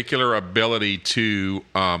particular ability to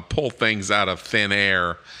pull things out of thin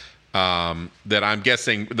air. That I'm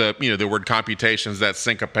guessing the word computations, that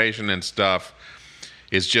syncopation and stuff,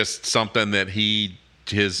 is just something that Lou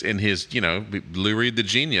Reed the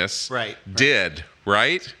genius did,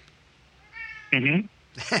 right? Mm-hmm.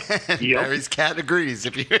 Yep. Barry's cat agrees.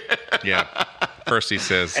 Yeah. Percy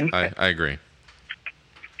says, I agree.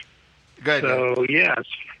 Go ahead. So, yes.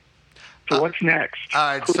 So what's next?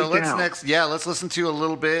 All right, let's listen to a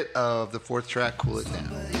little bit of the fourth track, Cool It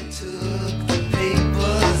Down.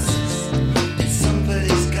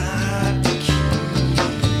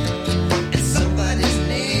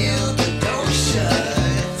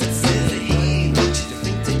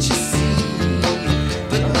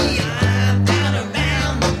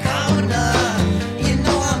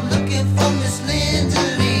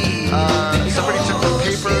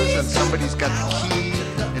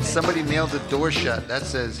 Somebody nailed the door shut. That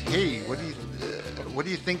says, "Hey, what do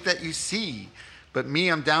you think that you see?" But me,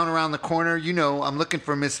 I'm down around the corner. I'm looking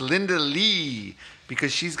for Miss Linda Lee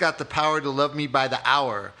because she's got the power to love me by the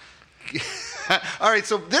hour. All right,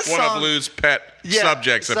 so this one song, of Lou's pet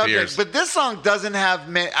subjects appears. But this song doesn't have.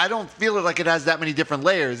 I don't feel like it has that many different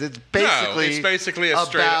layers. It's basically a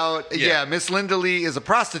straight about Miss Linda Lee is a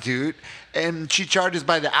prostitute. And she charges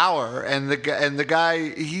by the hour, and the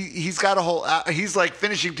guy he's got a whole. He's like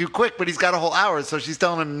finishing too quick, but he's got a whole hour. So she's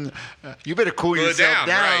telling him, "You better cool yourself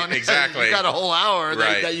down. Right, exactly. You got a whole hour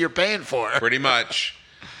that you're paying for." Pretty much.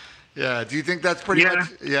 Yeah. Do you think that's pretty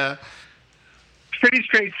much? Yeah. It's pretty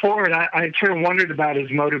straightforward. I sort of wondered about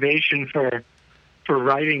his motivation for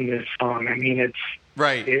writing this song. I mean, it's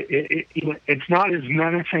right. It's not as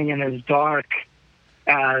menacing and as dark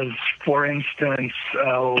as, for instance,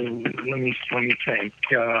 let me think.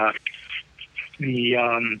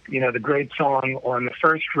 The great song on the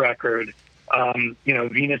first record,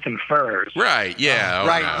 Venus and Furs. Right. Yeah.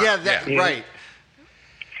 Right.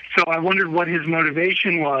 So I wondered what his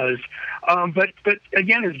motivation was, but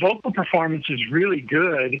again, his vocal performance is really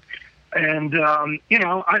good, and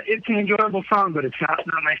it's an enjoyable song, but it's not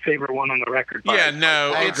my favorite one on the record. I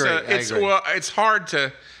agree. Well, it's hard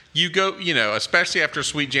to. You go, especially after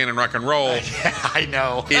Sweet Jane and Rock and Roll. Yeah, I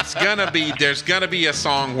know. There's gonna be a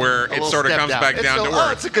song where it sort of comes back down to earth.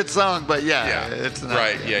 Oh, it's a good song, but it's not.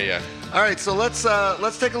 Right, yeah. All right, so let's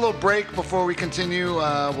take a little break before we continue.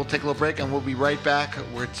 We'll take a little break, and we'll be right back.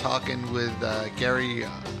 We're talking with Gary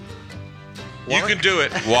Wallach. You can do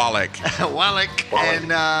it, Wallach. Wallach. And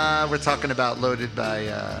we're talking about Loaded by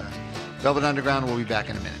Velvet Underground. We'll be back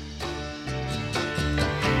in a minute.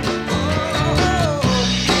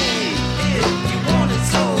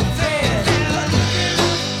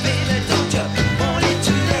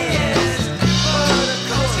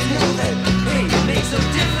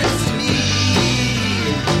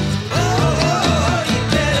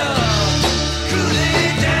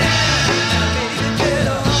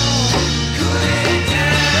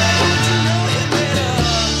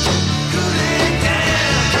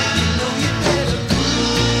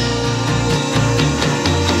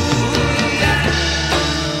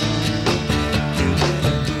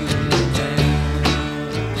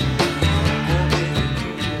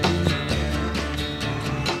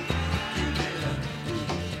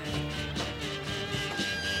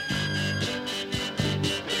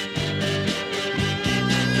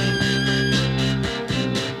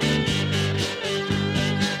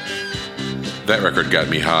 That Record Got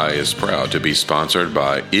Me High is proud to be sponsored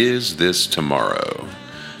by Is This Tomorrow?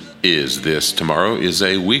 Is This Tomorrow is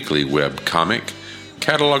a weekly web comic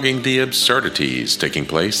cataloging the absurdities taking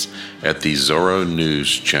place at the Zorro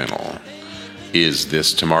News Channel. Is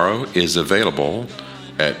This Tomorrow is available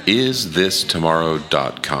at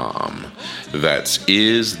isthistomorrow.com. That's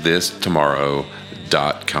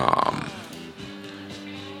isthistomorrow.com.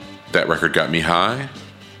 That Record Got Me High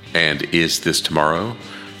and Is This Tomorrow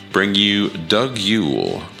bring you Doug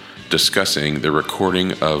Yule discussing the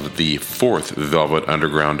recording of the fourth Velvet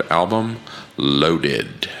Underground album,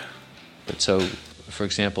 Loaded. But so, for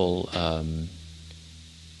example, I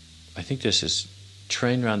think this is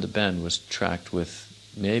Train Round the Bend was tracked with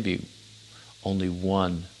maybe only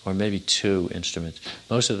one or maybe two instruments.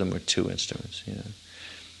 Most of them were two instruments,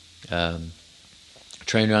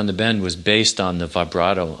 Train Around the Bend was based on the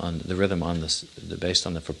vibrato, on the rhythm, based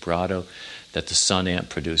on the vibrato that the Sun amp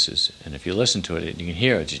produces. And if you listen to it, you can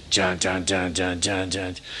hear it, just John, John, John, John, John,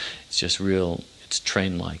 John. It's just real, it's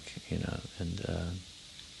train-like, you know. And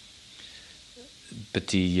but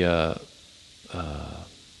the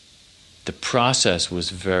process was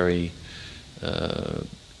very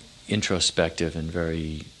introspective and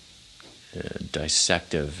very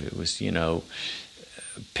dissective. It was, you know,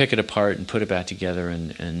 pick it apart and put it back together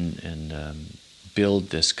and build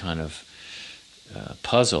this kind of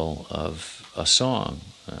puzzle of a song,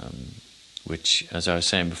 which, as I was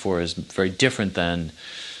saying before, is very different than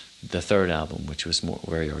the third album, which was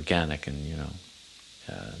very organic, and, you know,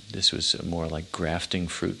 this was more like grafting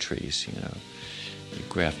fruit trees. You know, you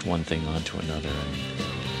graft one thing onto another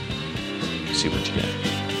and see what you get.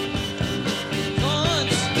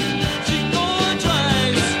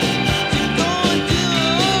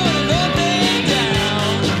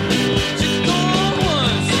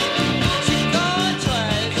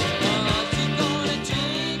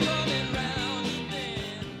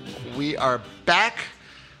 We are back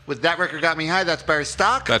with That Record Got Me High. That's Barry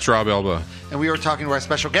Stock. That's Rob Elba. And we were talking to our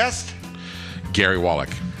special guest, Gary Wallach.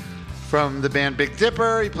 From the band Big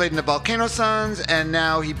Dipper. He played in the Volcano Sons, and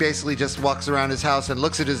now he basically just walks around his house and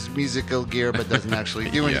looks at his musical gear, but doesn't actually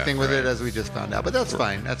do anything with it, as we just found out. But that's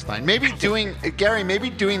fine. That's fine. Maybe doing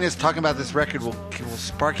this, talking about this record will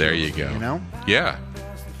spark you. There you go. You know? Yeah.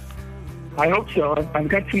 I hope so. I've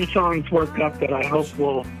got some songs worked up that I hope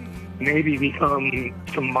will maybe become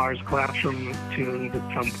some Mars Classroom tunes at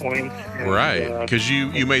some point. And, right. Because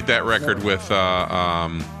you made that record with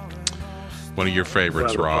one of your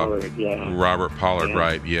favorites, Rob. Pollard, yeah. Robert Pollard,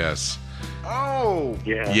 right, yes. Oh.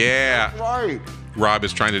 Yeah. Yeah. Right. Rob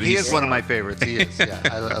is trying to... He is one of my favorites. He is, yeah.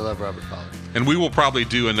 I love Robert Pollard. And we will probably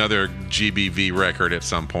do another GBV record at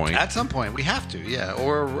some point. At some point, we have to, yeah.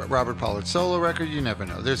 Or Robert Pollard solo record. You never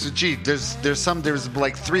know. There's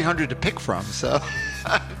like 300 to pick from. So,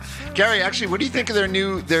 Gary, actually, what do you think of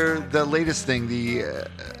the latest thing, the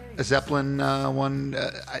Zeppelin one?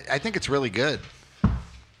 I think it's really good.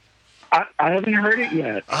 I haven't heard it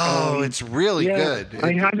yet. Oh, it's really good.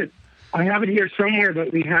 I have it here somewhere,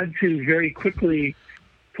 but we had to very quickly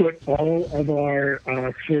put all of our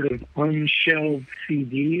sort of unshelved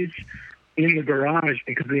CDs in the garage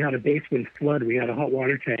because we had a basement flood. We had a hot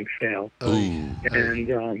water tank fail. And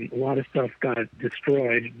a lot of stuff got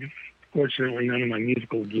destroyed. Fortunately, none of my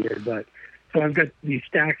musical gear, but so I've got these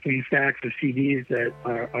stacks and stacks of CDs that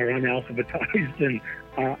are unalphabetized, and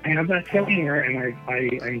I have that somewhere, and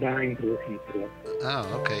I'm dying to listen to it.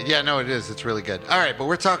 Oh, okay. Yeah, no, it is. It's really good. All right, but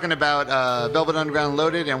we're talking about Velvet Underground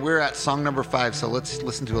Loaded, and we're at song number 5, so let's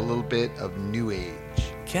listen to a little bit of New Age.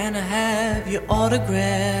 Can I have your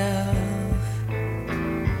autograph?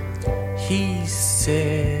 He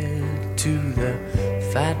said to the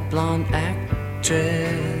fat blonde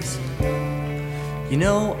actress. You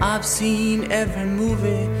know, I've seen every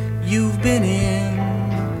movie you've been in,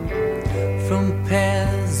 from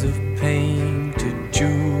Pairs of Pain to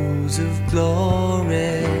Jewels of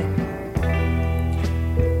Glory.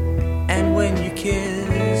 And when you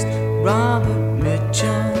kissed Robert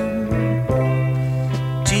Mitchum,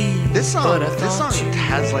 gee, this song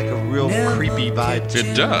has like a real creepy vibe to it.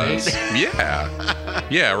 It does. Yeah.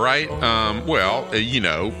 Yeah, right?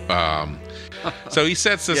 So he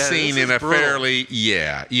sets the scene in a brutal. Fairly,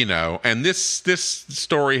 and this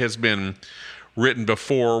story has been written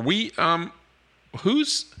before. What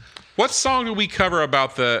song did we cover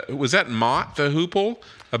about was that Mott the Hoople?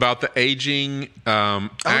 About the aging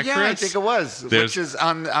actress? Oh, yeah, I think it was. Which is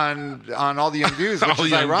on All the Young Dudes, which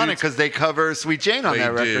is ironic because they cover Sweet Jane on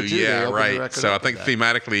that record, too. Yeah, right. So I think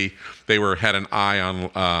thematically they had an eye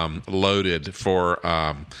on Loaded for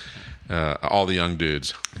All the Young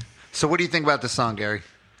Dudes. So what do you think about the song, Gary?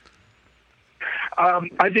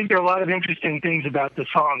 I think there are a lot of interesting things about the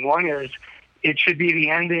song. One is it should be the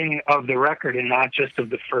ending of the record and not just of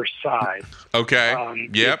the first side. Okay.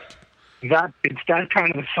 Yep. It's that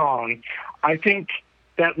kind of a song. I think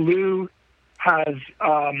that Lou has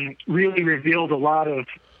really revealed a lot of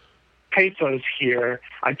pathos here.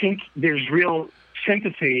 I think there's real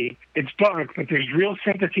sympathy. It's dark, but there's real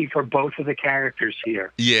sympathy for both of the characters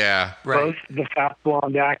here. Yeah, right. Both the fat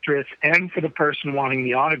blonde actress and for the person wanting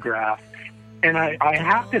the autograph. And I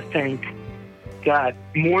have to think that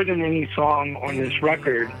more than any song on this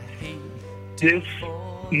record, this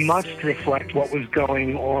must reflect what was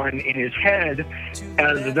going on in his head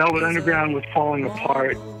as the Velvet Underground was falling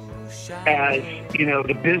apart as, you know,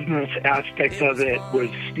 the business aspect of it was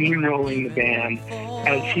steamrolling the band,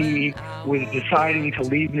 as he was deciding to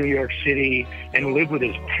leave New York City and live with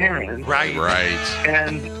his parents. Right.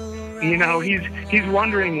 And, you know, he's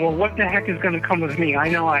wondering, well, what the heck is going to come of me? I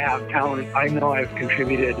know I have talent. I know I've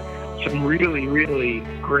contributed some really, really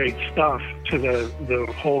great stuff to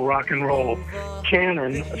the whole rock and roll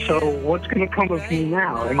canon. So what's going to come of me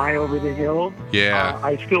now? Am I over the hill? Yeah.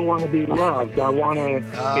 I still want to be loved. I want to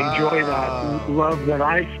enjoy that love that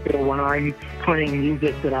I feel when I'm playing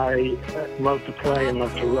music that I love to play and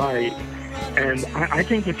love to write. And I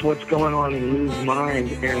think it's what's going on in Lou's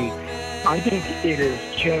mind. And I think it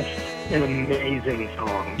is just an amazing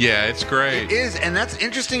song. Yeah, it's great. It is, and that's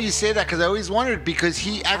interesting you say that, because I always wondered, because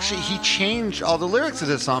he changed all the lyrics of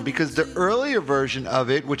this song, because the earlier version of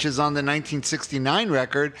it, which is on the 1969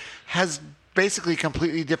 record, has basically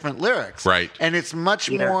completely different lyrics. Right. And it's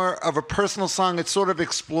much more of a personal song. It sort of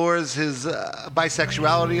explores his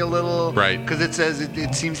bisexuality a little. Right. Because it says,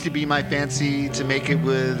 it seems to be my fancy to make it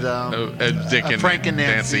with Dick and Frank and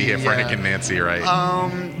Nancy. Yeah, Frank and Nancy, right.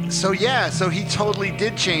 So he totally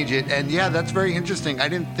did change it. And yeah, that's very interesting. I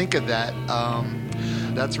didn't think of that.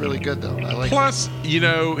 That's really good, though. I like Plus, you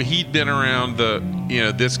know, he'd been around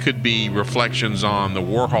this could be reflections on the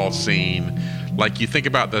Warhol scene. Like, you think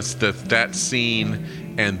about that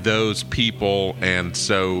scene and those people, and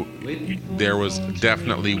so there was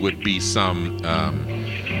definitely would be some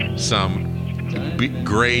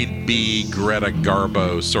grade B Greta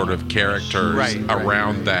Garbo sort of characters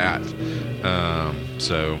around that.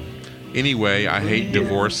 So anyway, I hate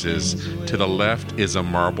divorces. To the left is a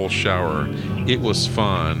marble shower. It was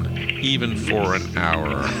fun, even for an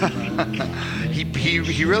hour.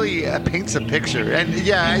 He really paints a picture, and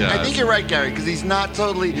I think you're right, Gary, because he's not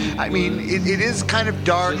totally. I mean, it is kind of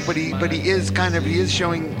dark, but he is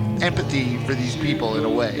showing empathy for these people in a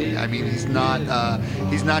way. I mean, he's not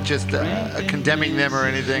just condemning them or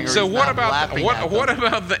anything. Or so what about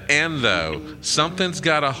the end though? Something's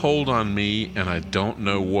got a hold on me, and I don't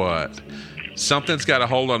know what. Something's got a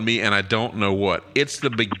hold on me, and I don't know what. It's the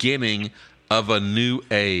beginning of a new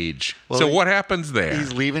age. Well, so what happens there?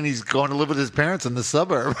 He's leaving. He's going to live with his parents in the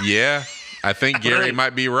suburb. Yeah, I think Gary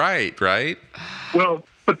might be right? Well,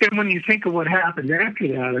 but then when you think of what happened after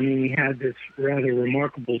that, I mean, he had this rather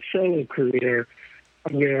remarkable solo career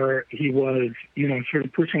where he was, you know, sort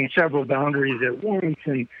of pushing several boundaries at once.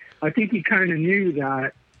 And I think he kind of knew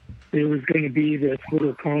that there was going to be this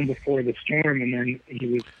little calm before the storm, and then he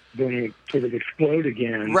was going to sort of explode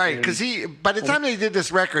again. Right, because by the time they did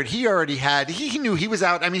this record, he already had, he knew he was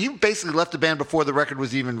out. I mean, he basically left the band before the record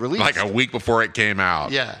was even released. Like a week before it came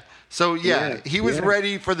out. Yeah. So, he was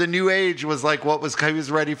ready for the new age, he was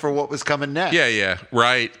ready for what was coming next. Yeah,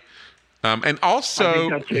 right. And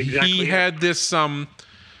also, he had this, there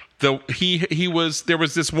was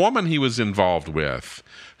this woman he was involved with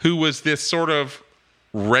who was this sort of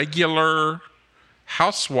regular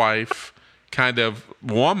housewife kind of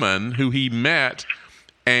woman who he met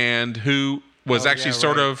and who was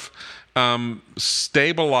sort of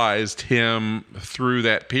stabilized him through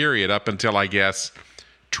that period up until, I guess,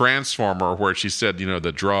 Transformer, where she said, you know,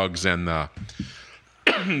 the drugs and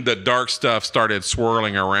the dark stuff started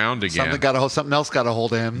swirling around again. Something else got a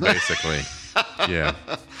hold of him. Basically. Yeah.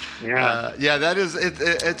 That is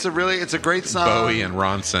it's a great song. Bowie and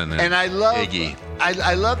Ronson and I love Iggy.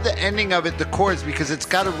 I love the ending of it, the chords, because it's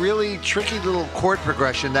got a really tricky little chord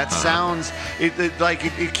progression that sounds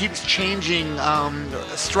it keeps changing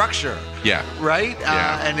structure. Yeah. Right?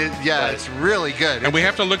 Yeah. It's really good. And we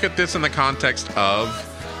have to look at this in the context of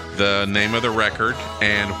the name of the record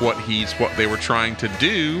and what they were trying to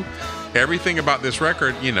do. Everything about this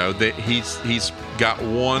record, you know, that he's got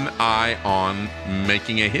one eye on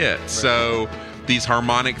making a hit. Right. So these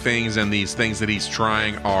harmonic things and these things that he's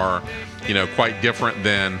trying are, you know, quite different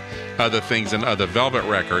than other things in other Velvet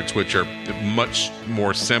records, which are much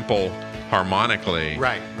more simple harmonically.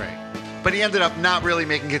 Right. But he ended up not really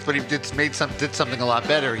making hits, but he did something a lot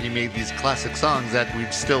better. He made these classic songs that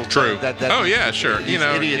we've still true. Sure. These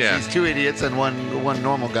idiots, these two idiots and one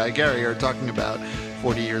normal guy, Gary, are talking about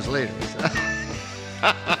 40 years later. So.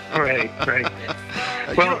 Right.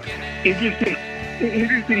 Well,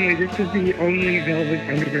 interestingly, this is the only Velvet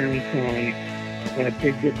Underground song that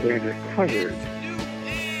Big Dipper ever covered.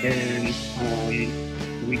 And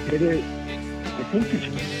we did it, I think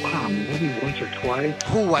maybe once or twice.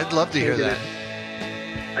 Oh, I'd love to hear that.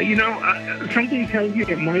 You know, something tells you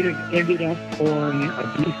it might have ended up on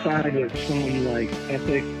a B-side of some, like,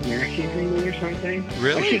 epic National single or something.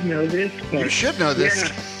 Really? I should know this. But, you should know this.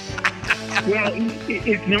 Yeah. Well,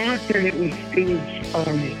 if not, then it was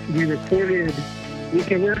we recorded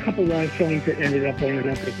there were a couple live songs that ended up on an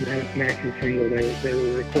Epic Maxi single. They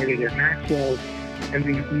were recorded at Maxwell's, and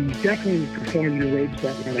we definitely performed New Age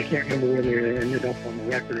that night. I can't remember whether it ended up on the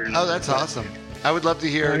record or not. Oh, that's awesome. I would love to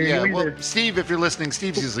hear. Well, Steve, if you're listening,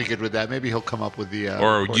 Steve's usually good with that. Maybe he'll come up with the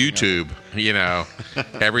or YouTube.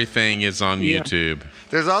 Everything is on YouTube.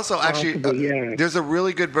 There's also there's a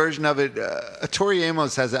really good version of it. Tori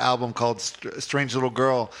Amos has an album called Strange Little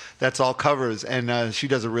Girl that's all covers, and she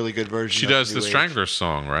does a really good version. She does the Stranglers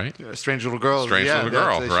song, right? Strange Little Girl. Strange Little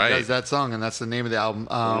Girl, right? She does that song, and that's the name of the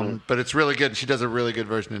album. But it's really good. She does a really good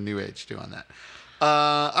version of New Age too on that.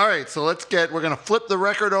 All right, so we're gonna flip the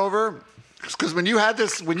record over. Because when you had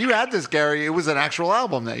this, Gary, it was an actual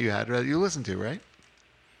album that you listened to, right?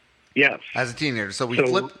 Yes. As a teenager. So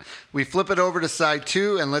we flip it over to side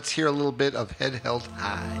 2, and let's hear a little bit of Head Held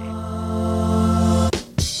High.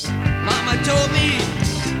 Mama told me,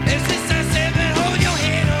 since I said,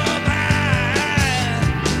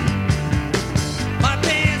 hold your head up high.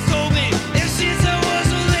 My parents told me, since I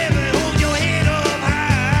was 11, hold your head up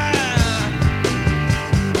high. They said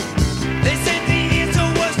the answer was to become a dancer, hold your head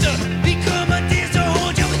up high. Oh, just like I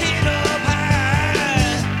figured, they always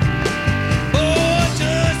disfigured with their head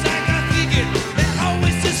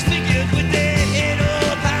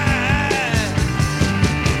up high.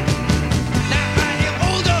 Now I am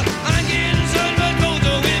older, I'm getting so much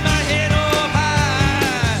older with my head up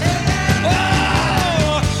high.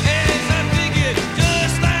 Oh, as I figured,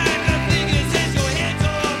 just like I figured, since your head's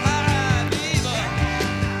up high, baby.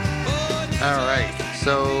 Oh, All right.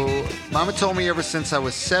 So Mama told me ever since I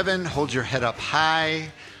was 7, hold your head up high.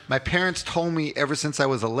 My parents told me ever since I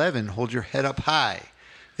was 11, hold your head up high.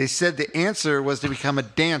 They said the answer was to become a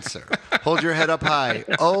dancer. Hold your head up high.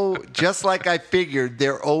 Oh, just like I figured,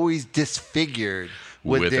 they're always disfigured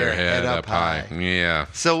with their head up high. Yeah.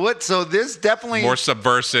 So this definitely More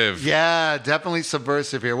subversive. Yeah, definitely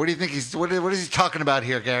subversive here. What do you think what is he talking about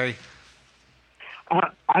here, Gary?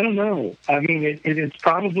 I don't know. I mean, it's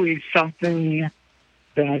probably something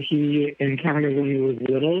that he encountered when he was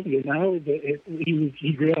little. He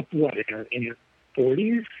grew up in the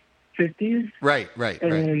 40s, 50s. Right.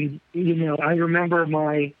 And I remember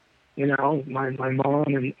my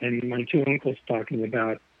mom and my 2 uncles talking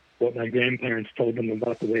about what my grandparents told them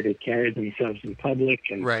about the way they carried themselves in public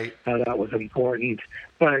and how that was important.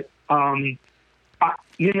 But I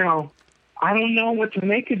don't know what to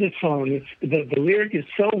make of this song. It's the lyric is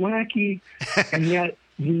so wacky, and yet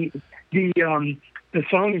the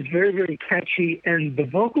song is very, very catchy, and the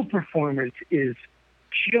vocal performance is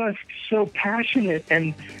just so passionate.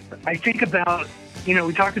 And I think about,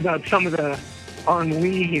 we talked about some of the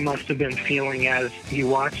ennui he must have been feeling as he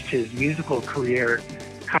watched his musical career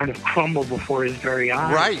kind of crumble before his very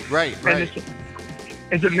eyes. Right. And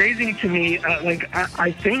it's amazing to me.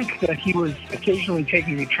 I think that he was occasionally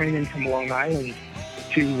taking the train in from Long Island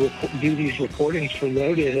to do these recordings for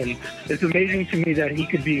Loaded, and it's amazing to me that he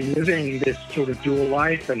could be living this sort of dual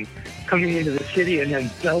life and coming into the city and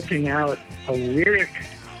then belting out a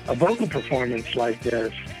vocal performance like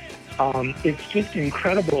this. It's just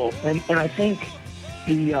incredible, and I think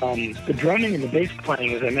the drumming and the bass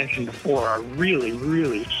playing, as I mentioned before, are really,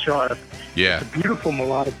 really sharp. Yeah. It's a beautiful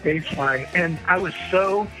melodic bass line, and I was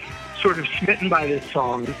so sort of smitten by this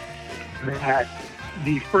song that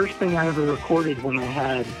the first thing I ever recorded when I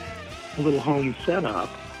had a little home setup,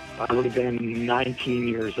 I would have been 19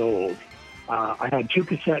 years old. I had 2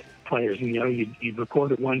 cassette players, you'd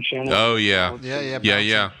record at one channel. Oh, yeah.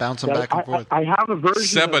 Yeah. Bouncing back and forth. I have a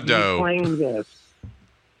version of me playing this.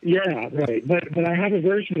 Yeah, right. But I have a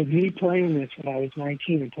version of me playing this when I was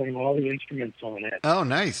 19 and playing all the instruments on it. Oh,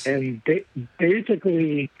 nice. And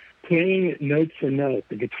basically playing it note for note,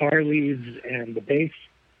 the guitar leads and the bass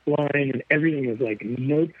line and everything was like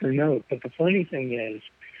note for note. But the funny thing is,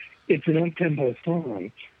 it's an up-tempo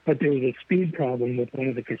song, but there was a speed problem with one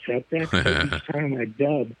of the cassette decks. So each time I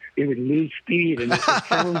dub, it would lose speed, and it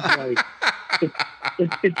sounds like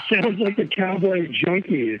it sounds like the Cowboy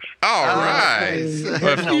Junkies. All right.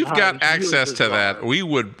 Well, if you've got access to that, we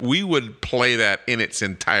would play that in its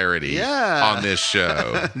entirety on this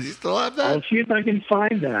show. You still have that? I'll see if I can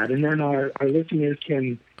find that, and then our listeners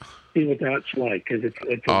can see what that's like, because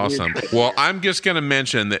it's awesome. Well, I'm just going to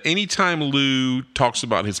mention that anytime Lou talks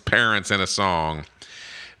about his parents in a song,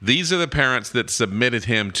 these are the parents that submitted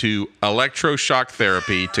him to electroshock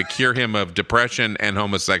therapy to cure him of depression and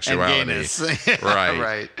homosexuality. And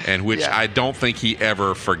right. And which I don't think he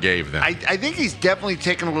ever forgave them. I think he's definitely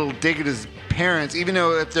taken a little dig at his parents, even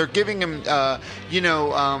though if they're giving him,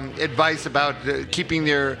 advice about keeping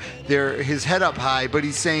his head up high, but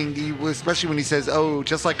he's saying, especially when he says, "Oh,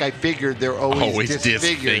 just like I figured, they're always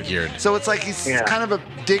disfigured." So it's like he's kind of a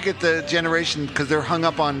dig at the generation because they're hung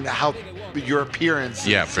up on how your appearance.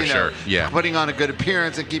 Yeah, for sure. Yeah, putting on a good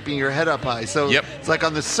appearance and keeping your head up high. So it's like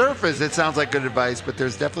on the surface, it sounds like good advice, but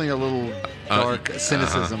there's definitely a little dark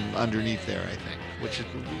cynicism underneath there, I think, which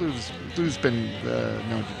Lou's been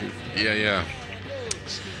known to do. Yeah.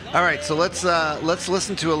 All right, so let's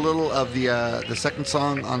listen to a little of the second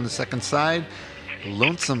song on the second side,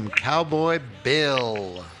 "Lonesome Cowboy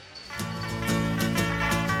Bill."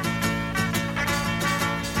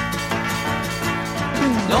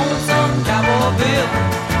 Lonesome Cowboy Bill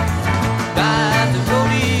rides the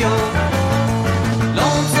rodeo.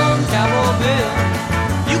 Lonesome Cowboy Bill,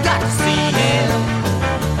 you got to see him.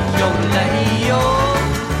 Yo-lay-yo.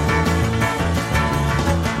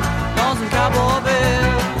 Lonesome Cowboy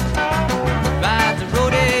Bill rides the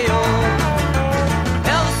rodeo.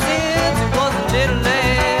 Ever since he was a little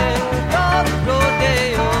lad, rode the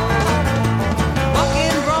rodeo.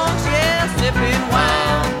 Bucking Bronx, yeah, sipping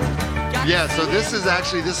wine. Yeah, so this is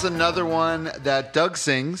another one that Doug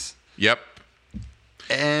sings. Yep.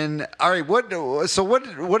 And all right, what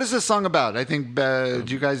is this song about? I think do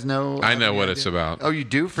you guys know? I know what it's about. Oh, you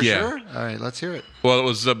do for sure? All right, let's hear it. Well,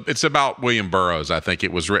 it's about William Burroughs. I think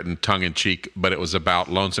it was written tongue in cheek, but it was about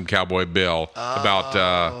Lonesome Cowboy Bill, about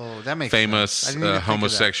that makes famous sense.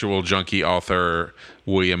 homosexual junkie author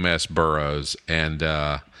William S. Burroughs, and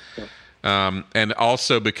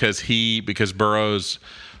also because Burroughs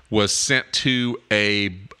was sent to a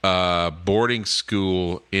boarding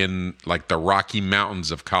school in like the Rocky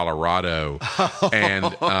Mountains of Colorado,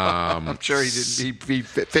 and I'm sure he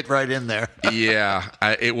fit right in there. Yeah,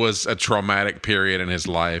 it was a traumatic period in his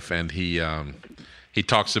life, and he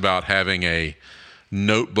talks about having a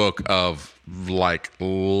notebook of like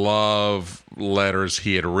love letters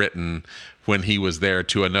he had written when he was there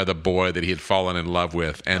to another boy that he had fallen in love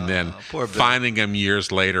with, and then finding them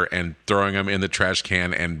years later and throwing them in the trash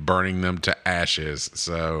can and burning them to ashes.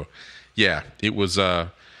 So, yeah, it was I'm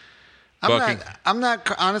not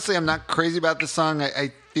crazy about this song.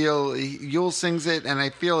 I feel Yule sings it, and I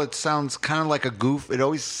feel it sounds kind of like a goof. It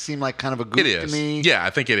always seemed like kind of a goof to me. Yeah, I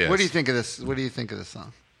think it is. What do you think of this? What do you think of this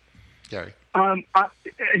song, Gary?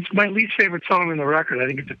 It's my least favorite song on the record. I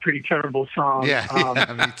think it's a pretty terrible song. Yeah,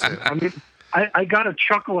 me too. I mean, I got a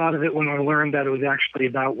chuckle out of it when I learned that it was actually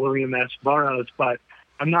about William S. Burroughs, but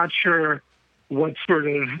I'm not sure what sort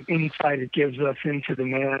of insight it gives us into the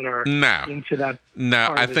man or into that.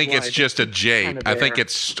 No, I think it's just a jape. Kind of I think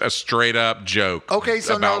it's a straight up joke. Okay,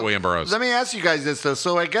 so about William Burroughs. Let me ask you guys this though.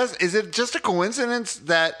 So I guess is it just a coincidence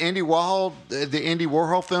that the Andy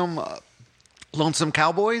Warhol film? Lonesome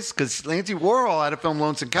Cowboys, because Andy Warhol had a film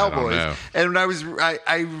Lonesome Cowboys, and when I was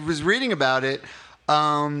reading about it,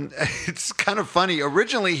 it's kind of funny.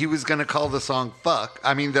 Originally, he was going to call the song "Fuck."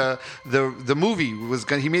 I mean, the movie was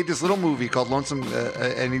he made this little movie called Lonesome,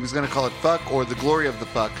 and he was going to call it "Fuck" or "The Glory of the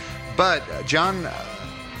Fuck." But John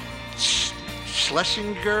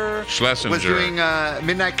Schlesinger was doing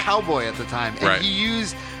Midnight Cowboy at the time, and he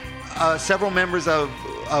used several members of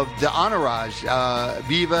the Entourage,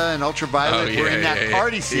 Viva and Ultraviolet were in that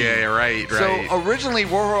party scene. Yeah, right. So originally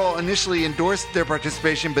Warhol initially endorsed their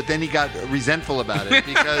participation, but then he got resentful about it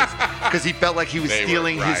because he felt like he was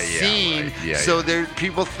stealing his scene. So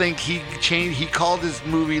people think he called his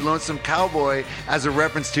movie Lonesome Cowboy as a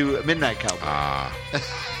reference to Midnight Cowboy.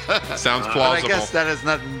 Sounds plausible. But I guess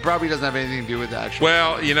that probably doesn't have anything to do with the actual.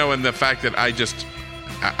 Well, and the fact that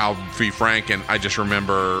I'll be frank, and I just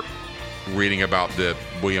remember reading about the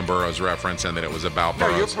William Burroughs reference and that it was about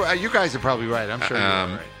Burroughs. You guys are probably right. I'm sure you're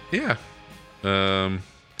right. Yeah.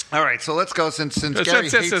 All right, so let's go since Gary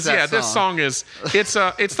hates that song. This song is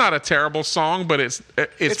it's not a terrible song, but it's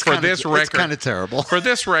for this record. It's kind of terrible. For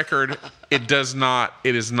this record, it is not,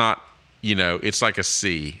 it's like a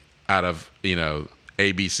C out of,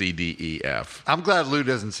 A, B, C, D, E, F. I'm glad Lou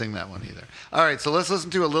doesn't sing that one either. All right, so let's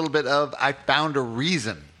listen to a little bit of I Found a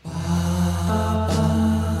Reason.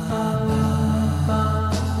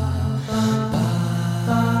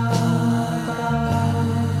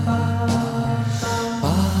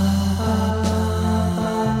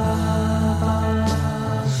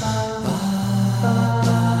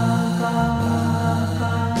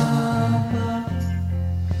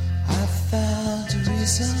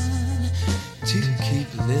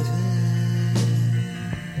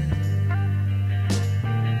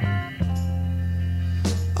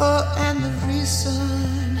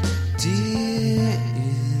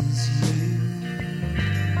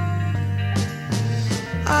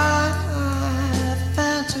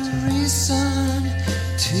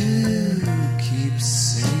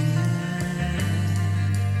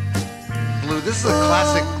 this is a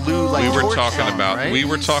classic Lou like we were torch talking song, about. right? We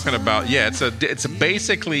were talking about. Yeah, it's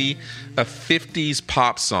basically a '50s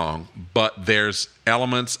pop song, but there's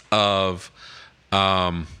elements of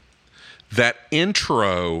that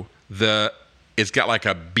intro. It's got like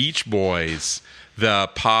a Beach Boys. The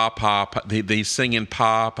pa, they singing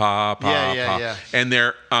pa, yeah. And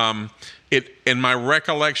they're in my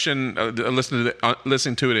recollection,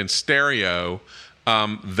 listening to it in stereo.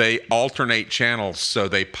 They alternate channels, so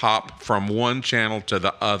they pop from one channel to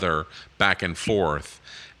the other, back and forth,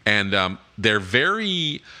 and they're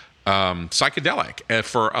very psychedelic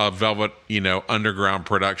for a Velvet, underground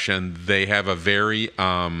production. They have a very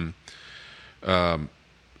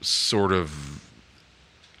sort of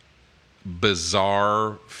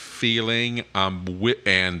bizarre feeling,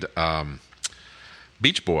 and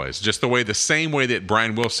Beach Boys, just the same way that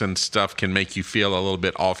Brian Wilson stuff can make you feel a little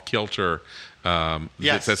bit off kilter. Yes.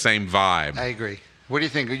 It's the same vibe. I agree. What do you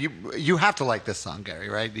think? You have to like this song, Gary,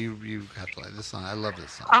 right? You have to like this song. I love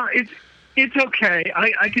this song. It's okay.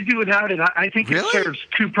 I could do without it. I think Really? It serves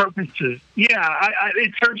two purposes. Yeah,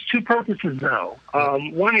 it serves two purposes, though.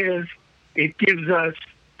 One is it gives us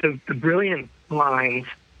the brilliant lines,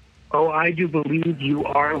 "Oh, I do believe you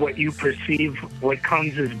are what you perceive. What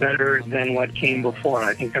comes is better than what came before."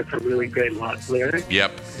 I think that's a really great lyric.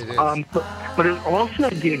 Yep. It is. But it also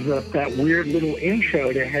gives us that weird little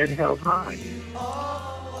intro to Head Held High.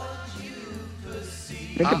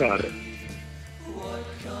 Think about it.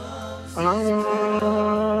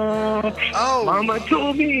 Oh. Mama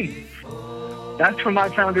told me. That's from I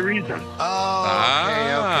Found a Reason.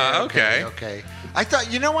 Oh, okay. Okay. I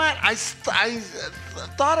thought, you know what? I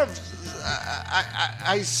thought of,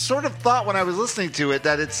 I sort of thought when I was listening to it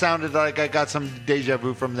that it sounded like I got some deja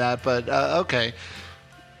vu from that, but okay.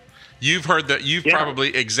 You've heard that. You've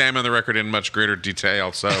probably examined the record in much greater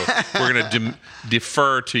detail, so we're going to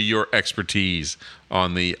defer to your expertise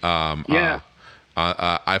on the.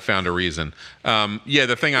 I Found a Reason.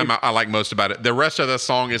 The thing I like most about it, the rest of the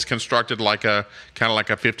song is constructed like a kind of like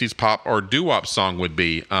a '50s pop or doo-wop song would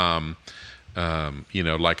be.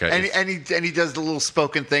 Like a and he does the little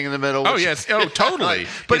spoken thing in the middle. Oh yes, totally.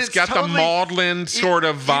 But it's got totally, the maudlin sort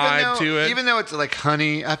of vibe to it. Even though it's like,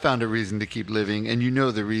 honey, I found a reason to keep living, and you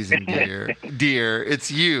know the reason, dear,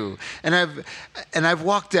 it's you. And I've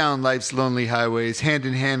walked down life's lonely highways hand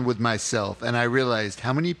in hand with myself, and I realized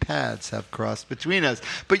how many paths have crossed between us.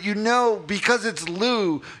 But because it's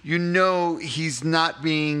Lou, he's not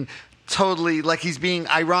being totally, like, he's being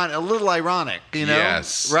a little ironic,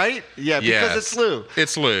 Yes. Right? Yeah, because it's Lou.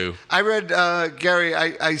 It's Lou. I read, Gary,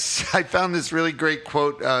 I found this really great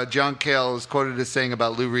quote. John Cale is quoted as saying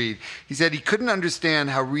about Lou Reed. He said he couldn't understand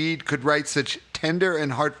how Reed could write such tender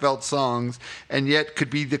and heartfelt songs and yet could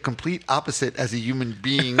be the complete opposite as a human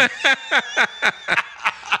being.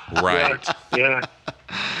 Right. Yeah.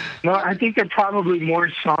 No, I think there are probably more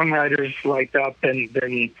songwriters like that than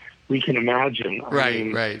we can imagine.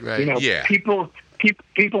 Right. People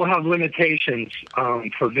have limitations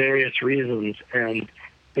for various reasons, and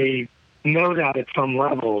they know that at some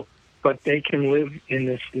level, but they can live in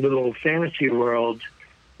this little fantasy world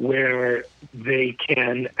where they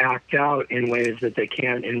can act out in ways that they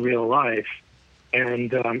can't in real life.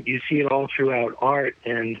 And you see it all throughout art,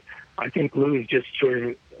 and I think Lou is just sort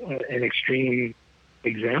of an extreme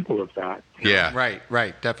example of that. Yeah. Right,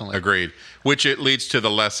 definitely. Agreed. Which it leads to the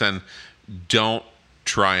lesson, don't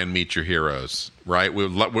try and meet your heroes, right?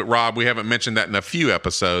 With Rob, we haven't mentioned that in a few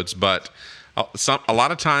episodes, but a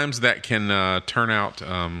lot of times that can turn out...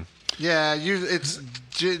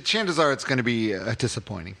 chances are it's going to be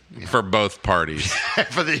disappointing. For both parties.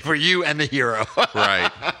 for you and the hero.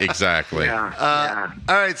 Right, exactly. Yeah.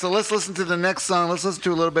 All right, so let's listen to the next song. Let's listen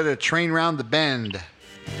to a little bit of Train Round the Bend.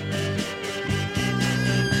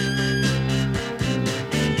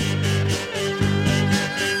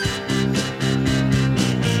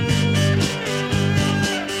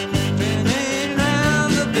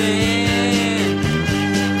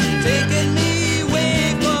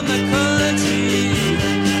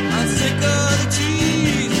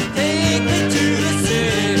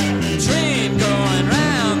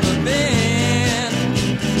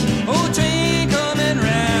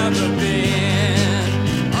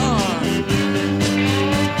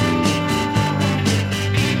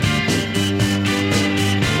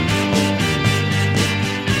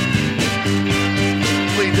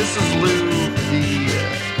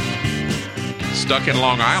 Stuck in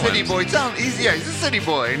Long Island. City boy. He's a city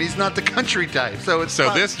boy, and he's not the country type. So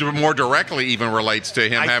this more directly even relates to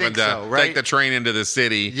him having to right? take the train into the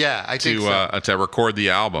city. Yeah, I think so. To record the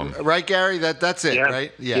album. Right, Gary? That's it,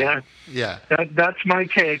 right? Yeah. That's my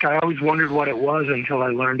take. I always wondered what it was until I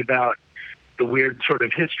learned about the weird sort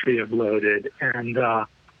of history of Loaded. And, I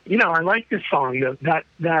like this song.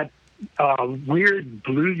 That weird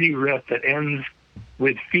bluesy riff that ends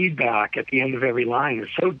with feedback at the end of every line is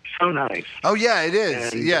so nice. Oh, yeah, it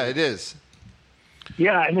is. And, it is.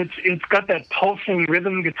 Yeah, and it's got that pulsing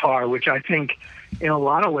rhythm guitar, which I think in a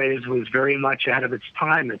lot of ways was very much ahead of its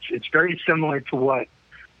time. It's very similar to what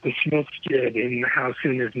the Smiths did in How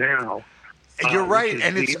Soon Is Now. You're right,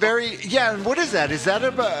 and it's very and what is that? Is that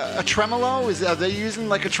a tremolo? Are they using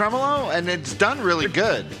like a tremolo? And it's done really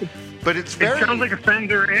good, but it's very. It sounds like a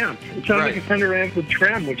Fender amp. It sounds like a Fender amp with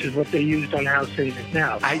trem, which is what they used on How Soon Is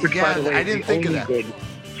Now. Which, by the way, I didn't think of that. Good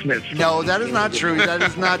Smith song. No, that is not true. That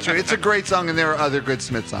is not true. It's a great song, and there are other good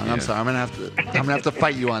Smith songs. I'm sorry, I'm gonna have to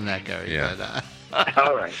fight you on that, Gary. Yeah. But,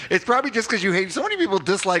 all right. It's probably just because you hate. So many people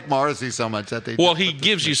dislike Morrissey so much that they. Well, he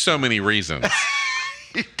gives you so many reasons.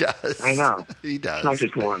 He does. I know. He does. It's not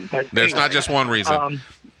just one. But There's not just one reason.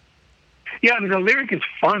 The lyric is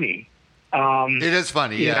funny. It is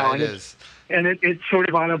funny. Yeah, it is. And it's sort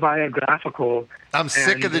of autobiographical. I'm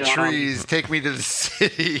sick of the trees. Take me to the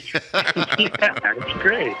city. Yeah, it's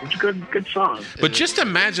great. It's a good song. But just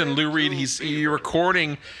imagine, Lou Reed, he's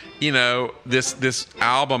recording, this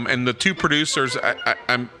album, and the two producers.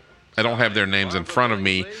 I don't have their names in front of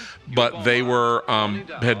me, but they were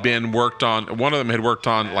had been worked on. One of them had worked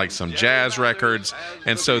on like some jazz records,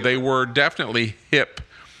 and so they were definitely hip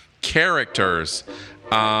characters.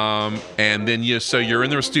 And then you're in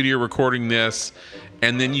the studio recording this,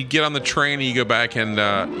 and then you get on the train and you go back and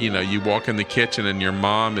you walk in the kitchen and your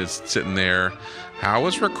mom is sitting there. How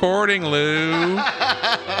was recording, Lou?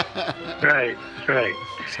 Right.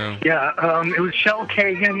 So. Yeah, it was Shel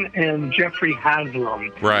Kagan and Jeffrey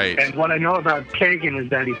Haslam. Right. And what I know about Kagan is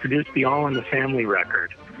that he produced the All in the Family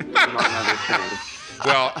record, among other things.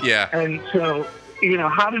 Well, yeah. And so,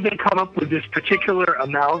 how did they come up with this particular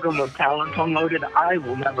amalgam of talent on Loaded? I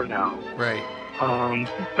will never know. Right.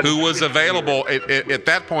 Who was available at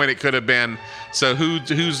that point? It could have been. So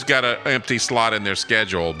who's got an empty slot in their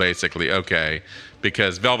schedule? Basically, okay.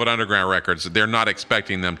 Because Velvet Underground Records, they're not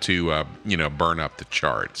expecting them to, burn up the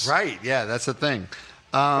charts. Right. Yeah, that's the thing.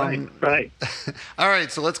 Right. All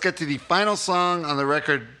right. So let's get to the final song on the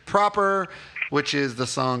record proper, which is the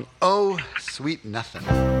song "Oh Sweet Nothing."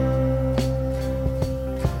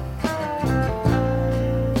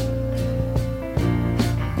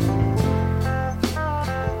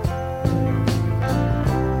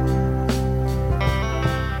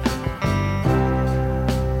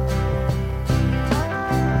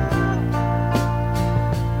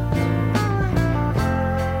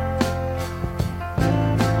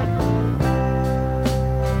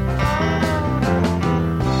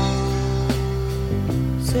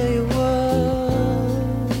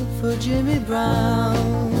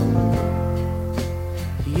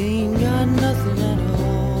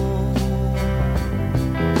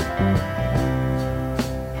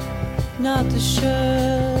 Not the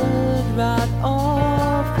shirt right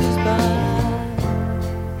off his back.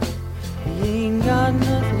 He ain't got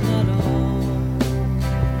nothing at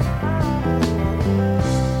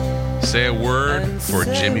all. Say a word for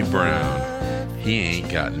Jimmy Brown. He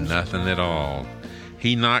ain't got nothing at all.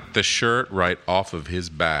 He knocked the shirt right off of his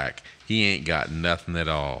back. He ain't got nothing at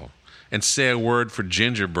all. And say a word for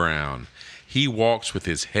Ginger Brown. He walks with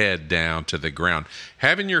his head down to the ground.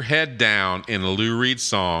 Having your head down in a Lou Reed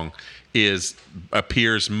song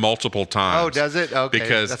appears multiple times. Oh, does it? Okay,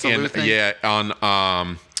 because that's a Lou thing?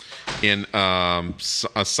 In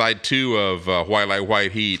side 2 of White Light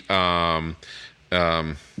White Heat, I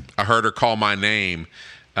heard her call my name.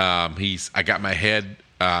 I got my head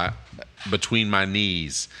between my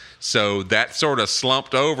knees. So that sort of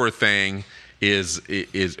slumped over thing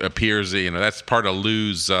appears. That's part of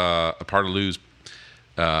Lou's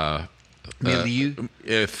milieu,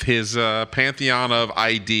 if his pantheon of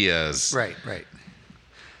ideas. Right.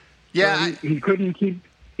 Yeah, well, he couldn't keep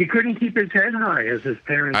his head high, as his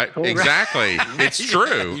parents told him. Exactly, it's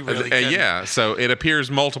true. He really yeah, so it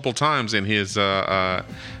appears multiple times in his.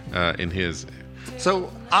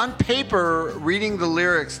 So on paper, reading the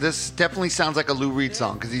lyrics, this definitely sounds like a Lou Reed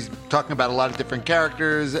song because he's talking about a lot of different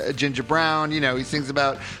characters. Ginger Brown, he sings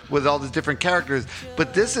about with all these different characters.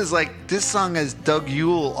 But this song has Doug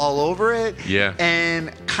Yule all over it. Yeah.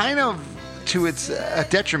 And kind of to its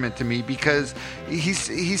detriment to me because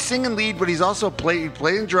he's singing lead, but he's also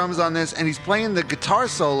playing drums on this, and he's playing the guitar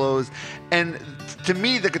solos. And to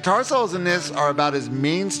me, the guitar solos in this are about as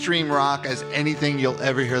mainstream rock as anything you'll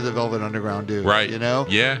ever hear the Velvet Underground do. Right.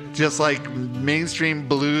 Yeah. Just like mainstream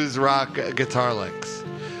blues rock guitar licks.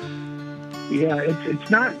 Yeah, it's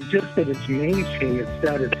not just that it's mainstream; it's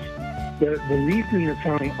that the leads in the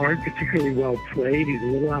song aren't particularly well played. He's a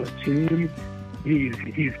little out of tune.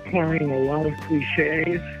 He's playing a lot of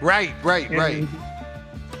cliches. Right.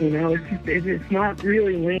 You know, it's not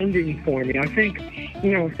really landing for me. I think,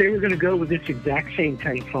 you know, if they were going to go with this exact same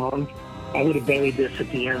 10 songs, I would have buried this at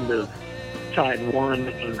the end of side 1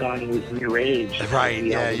 and gone with New Age. Right,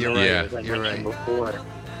 yeah, you're right. As I mentioned before.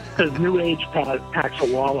 Because New Age packs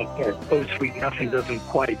a wallop that Oh Sweet Nothing doesn't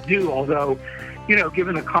quite do, although, you know,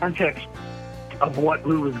 given the context of what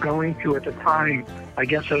Lou was going through at the time, I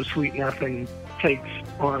guess Oh Sweet Nothing takes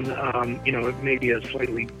on, you know, maybe a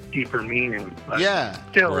slightly deeper meaning. But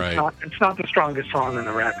still, it's not the strongest song on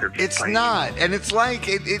the record. It's not, and it's like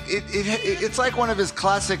it's like one of his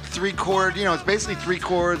classic 3-chord. You know, it's basically 3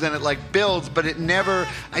 chords, and it like builds, but it never.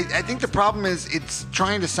 I think the problem is it's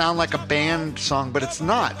trying to sound like a band song, but it's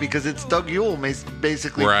not, because it's Doug Yule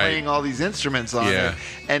basically playing all these instruments on it,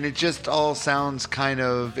 and it just all sounds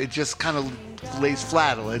it just kind of lays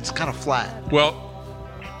flat. It's kind of flat. Well,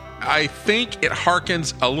 I think it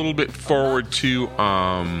harkens a little bit forward to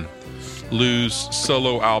Lou's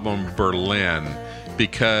solo album Berlin,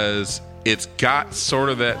 because it's got sort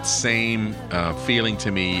of that same feeling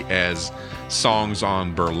to me as songs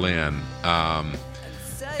on Berlin,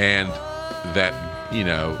 and that, you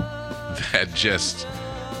know, that just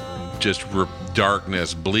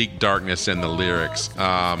darkness, bleak darkness in the lyrics.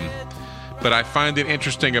 But I find it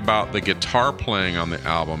interesting about the guitar playing on the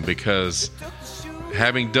album, because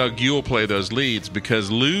having Doug Yule play those leads, because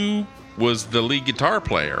Lou was the lead guitar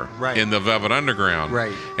player in the Velvet Underground.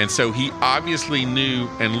 Right. And so he obviously knew,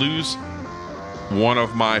 and Lou's one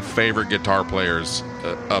of my favorite guitar players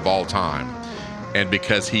of all time. And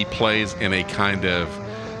because he plays in a kind of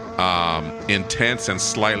intense and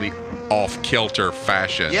slightly off-kilter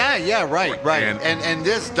fashion. Yeah, right. And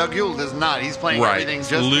this, Doug Yule does not. He's playing everything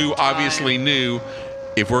just Lou obviously knew,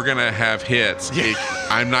 if we're going to have hits,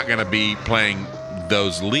 I'm not going to be playing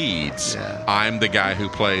those leads. I'm the guy who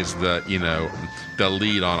plays the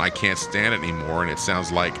lead on I Can't Stand It Anymore, and it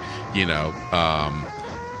sounds like, you know,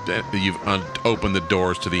 you've opened the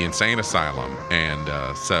doors to the insane asylum.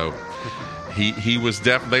 And so he was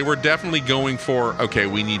they were definitely going for, okay,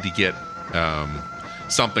 we need to get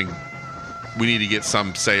something, we need to get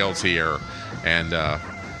some sales here. And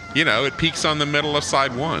you know, it peaks on the middle of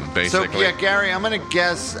side 1, basically. So, yeah, Gary, I'm going to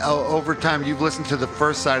guess over time you've listened to the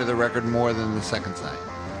first side of the record more than the second side.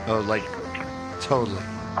 Oh, like, totally.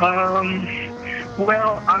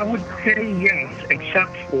 Well, I would say yes,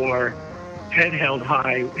 except for Head Held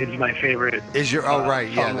High is my favorite. Is your, that's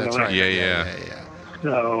right. Yeah.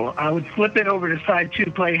 So I would flip it over to side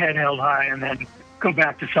 2, play Head Held High, and then go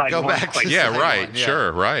back to side 1. Right.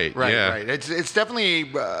 Sure, right. It's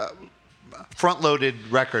definitely front-loaded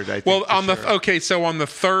record, I think. Well, on the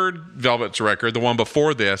third Velvet's record, the one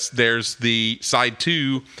before this, there's the side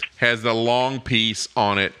 2 has the long piece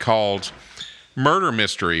on it called Murder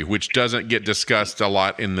Mystery, which doesn't get discussed a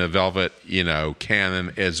lot in the Velvet, you know,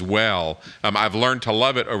 canon as well. I've learned to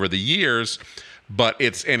love it over the years, but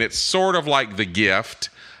it's sort of like The Gift.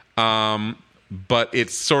 But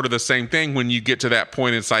it's sort of the same thing. When you get to that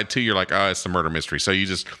point in side 2, you're like, oh, it's the Murder Mystery. So you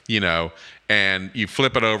just, you know, and you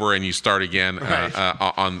flip it over and you start again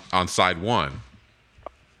on side 1.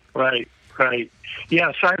 Right.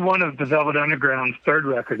 Yeah, side 1 of the Velvet Underground's third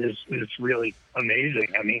record is really amazing.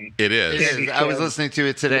 I mean, it is. I was listening to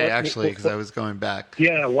it today, actually, because I was going back.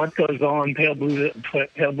 Yeah, What Goes On, Pale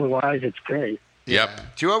Blue Eyes, it's great.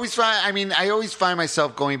 Yep. Do you always find? I mean, I always find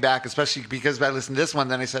myself going back, especially because I listened to this one.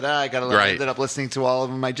 Then I said, I got to. I ended up listening to all of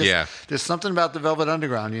them. There's something about the Velvet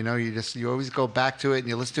Underground. You know, you always go back to it and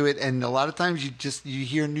you listen to it, and a lot of times you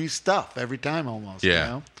hear new stuff every time almost. Yeah.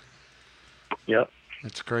 You know? Yep.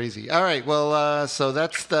 That's crazy. All right. Well, so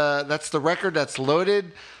that's the record that's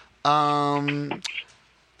loaded.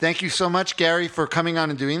 Thank you so much, Gary, for coming on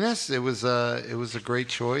and doing this. It was a great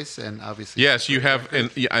choice, and obviously, yes, you have. And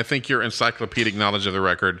I think your encyclopedic knowledge of the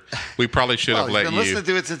record. We probably should have let you. I've been listening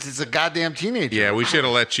to it since it's a goddamn teenager. Yeah, we should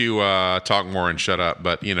have let you talk more and shut up.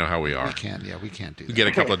 But you know how we are. We can't do that. You get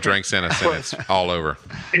a couple of drinks in us, and it's all over.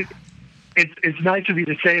 It's nice of you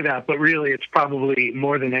to say that, but really, it's probably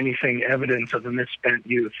more than anything evidence of a misspent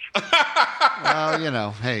youth. Well, you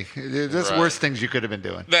know, hey, there's worse things you could have been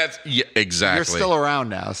doing. Exactly. You're still around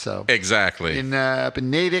now, so exactly up in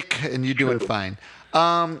Natick, and you're doing fine.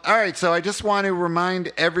 All right, so I just want to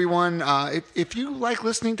remind everyone, if you like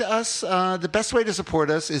listening to us, the best way to support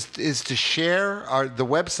us is to share the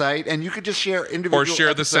website, and you could just share individual or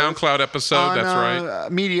share the SoundCloud episode. On, that's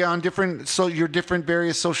right. Media on your different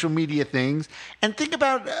various social media things, and think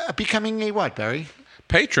about becoming a what, Barry?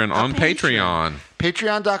 patron on Patreon.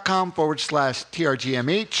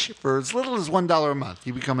 Patreon.com/TRGMH. For as little as $1 a month,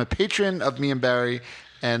 you become a patron of me and Barry,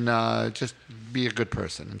 and just be a good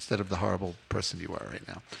person instead of the horrible person you are right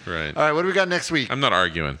now. Right. All right, what do we got next week? I'm not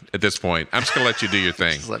arguing at this point. I'm just going to let you do your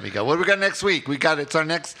thing. Just let me go. What do we got next week? It's our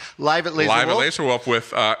next Live at Laser Wolf. Live at Laser Wolf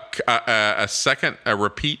with a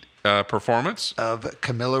repeat performance of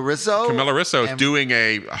Camilla Rizzo. Camilla Rizzo is doing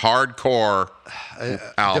a hardcore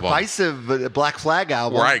album. Divisive Black Flag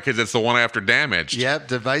album. Right, because it's the one after Damaged. Yep,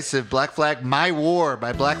 Divisive Black Flag. My War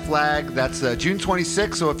by Black Flag. That's June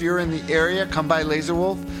 26th, so if you're in the area, come by Laser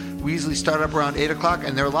Wolf. We usually start up around 8 o'clock,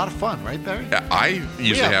 and they're a lot of fun, right, Barry? Yeah, I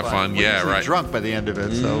usually have fun. We're yeah, right. Drunk by the end of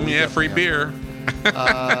it, so free beer.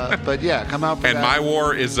 But yeah, come out. For and that. My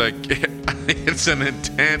War is it's an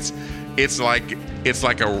intense. It's like it's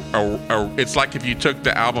like if you took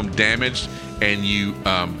the album Damaged and you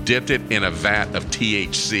dipped it in a vat of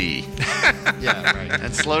THC. Yeah, right.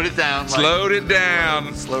 And slowed it down. Slowed it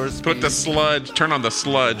down. Slower speed. Put the sludge. Turn on the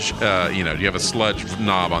sludge. You have a sludge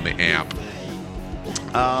knob on the amp.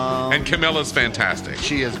 And Camilla's fantastic.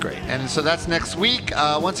 She is great. And so that's next week.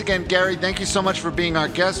 Once again, Gary, thank you so much for being our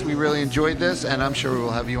guest. We really enjoyed this, and I'm sure we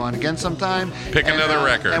will have you on again sometime. Pick another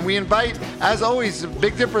record. And we invite, as always,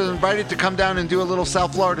 Big Dipper is invited to come down and do a little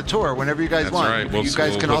South Florida tour whenever you guys want. Right. You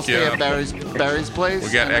guys can all stay at Barry's place.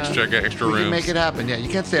 We got extra rooms. We can make it happen. Yeah, you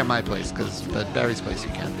can't stay at my place, but Barry's place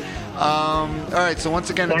you can. All right, so once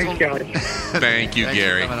again... Thanks, guys. Thank you,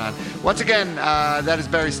 Gary. For coming on. Once again, that is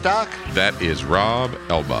Barry Stock. That is Rob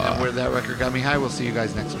Elba. And where That Record Got Me High. We'll see you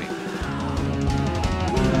guys next week.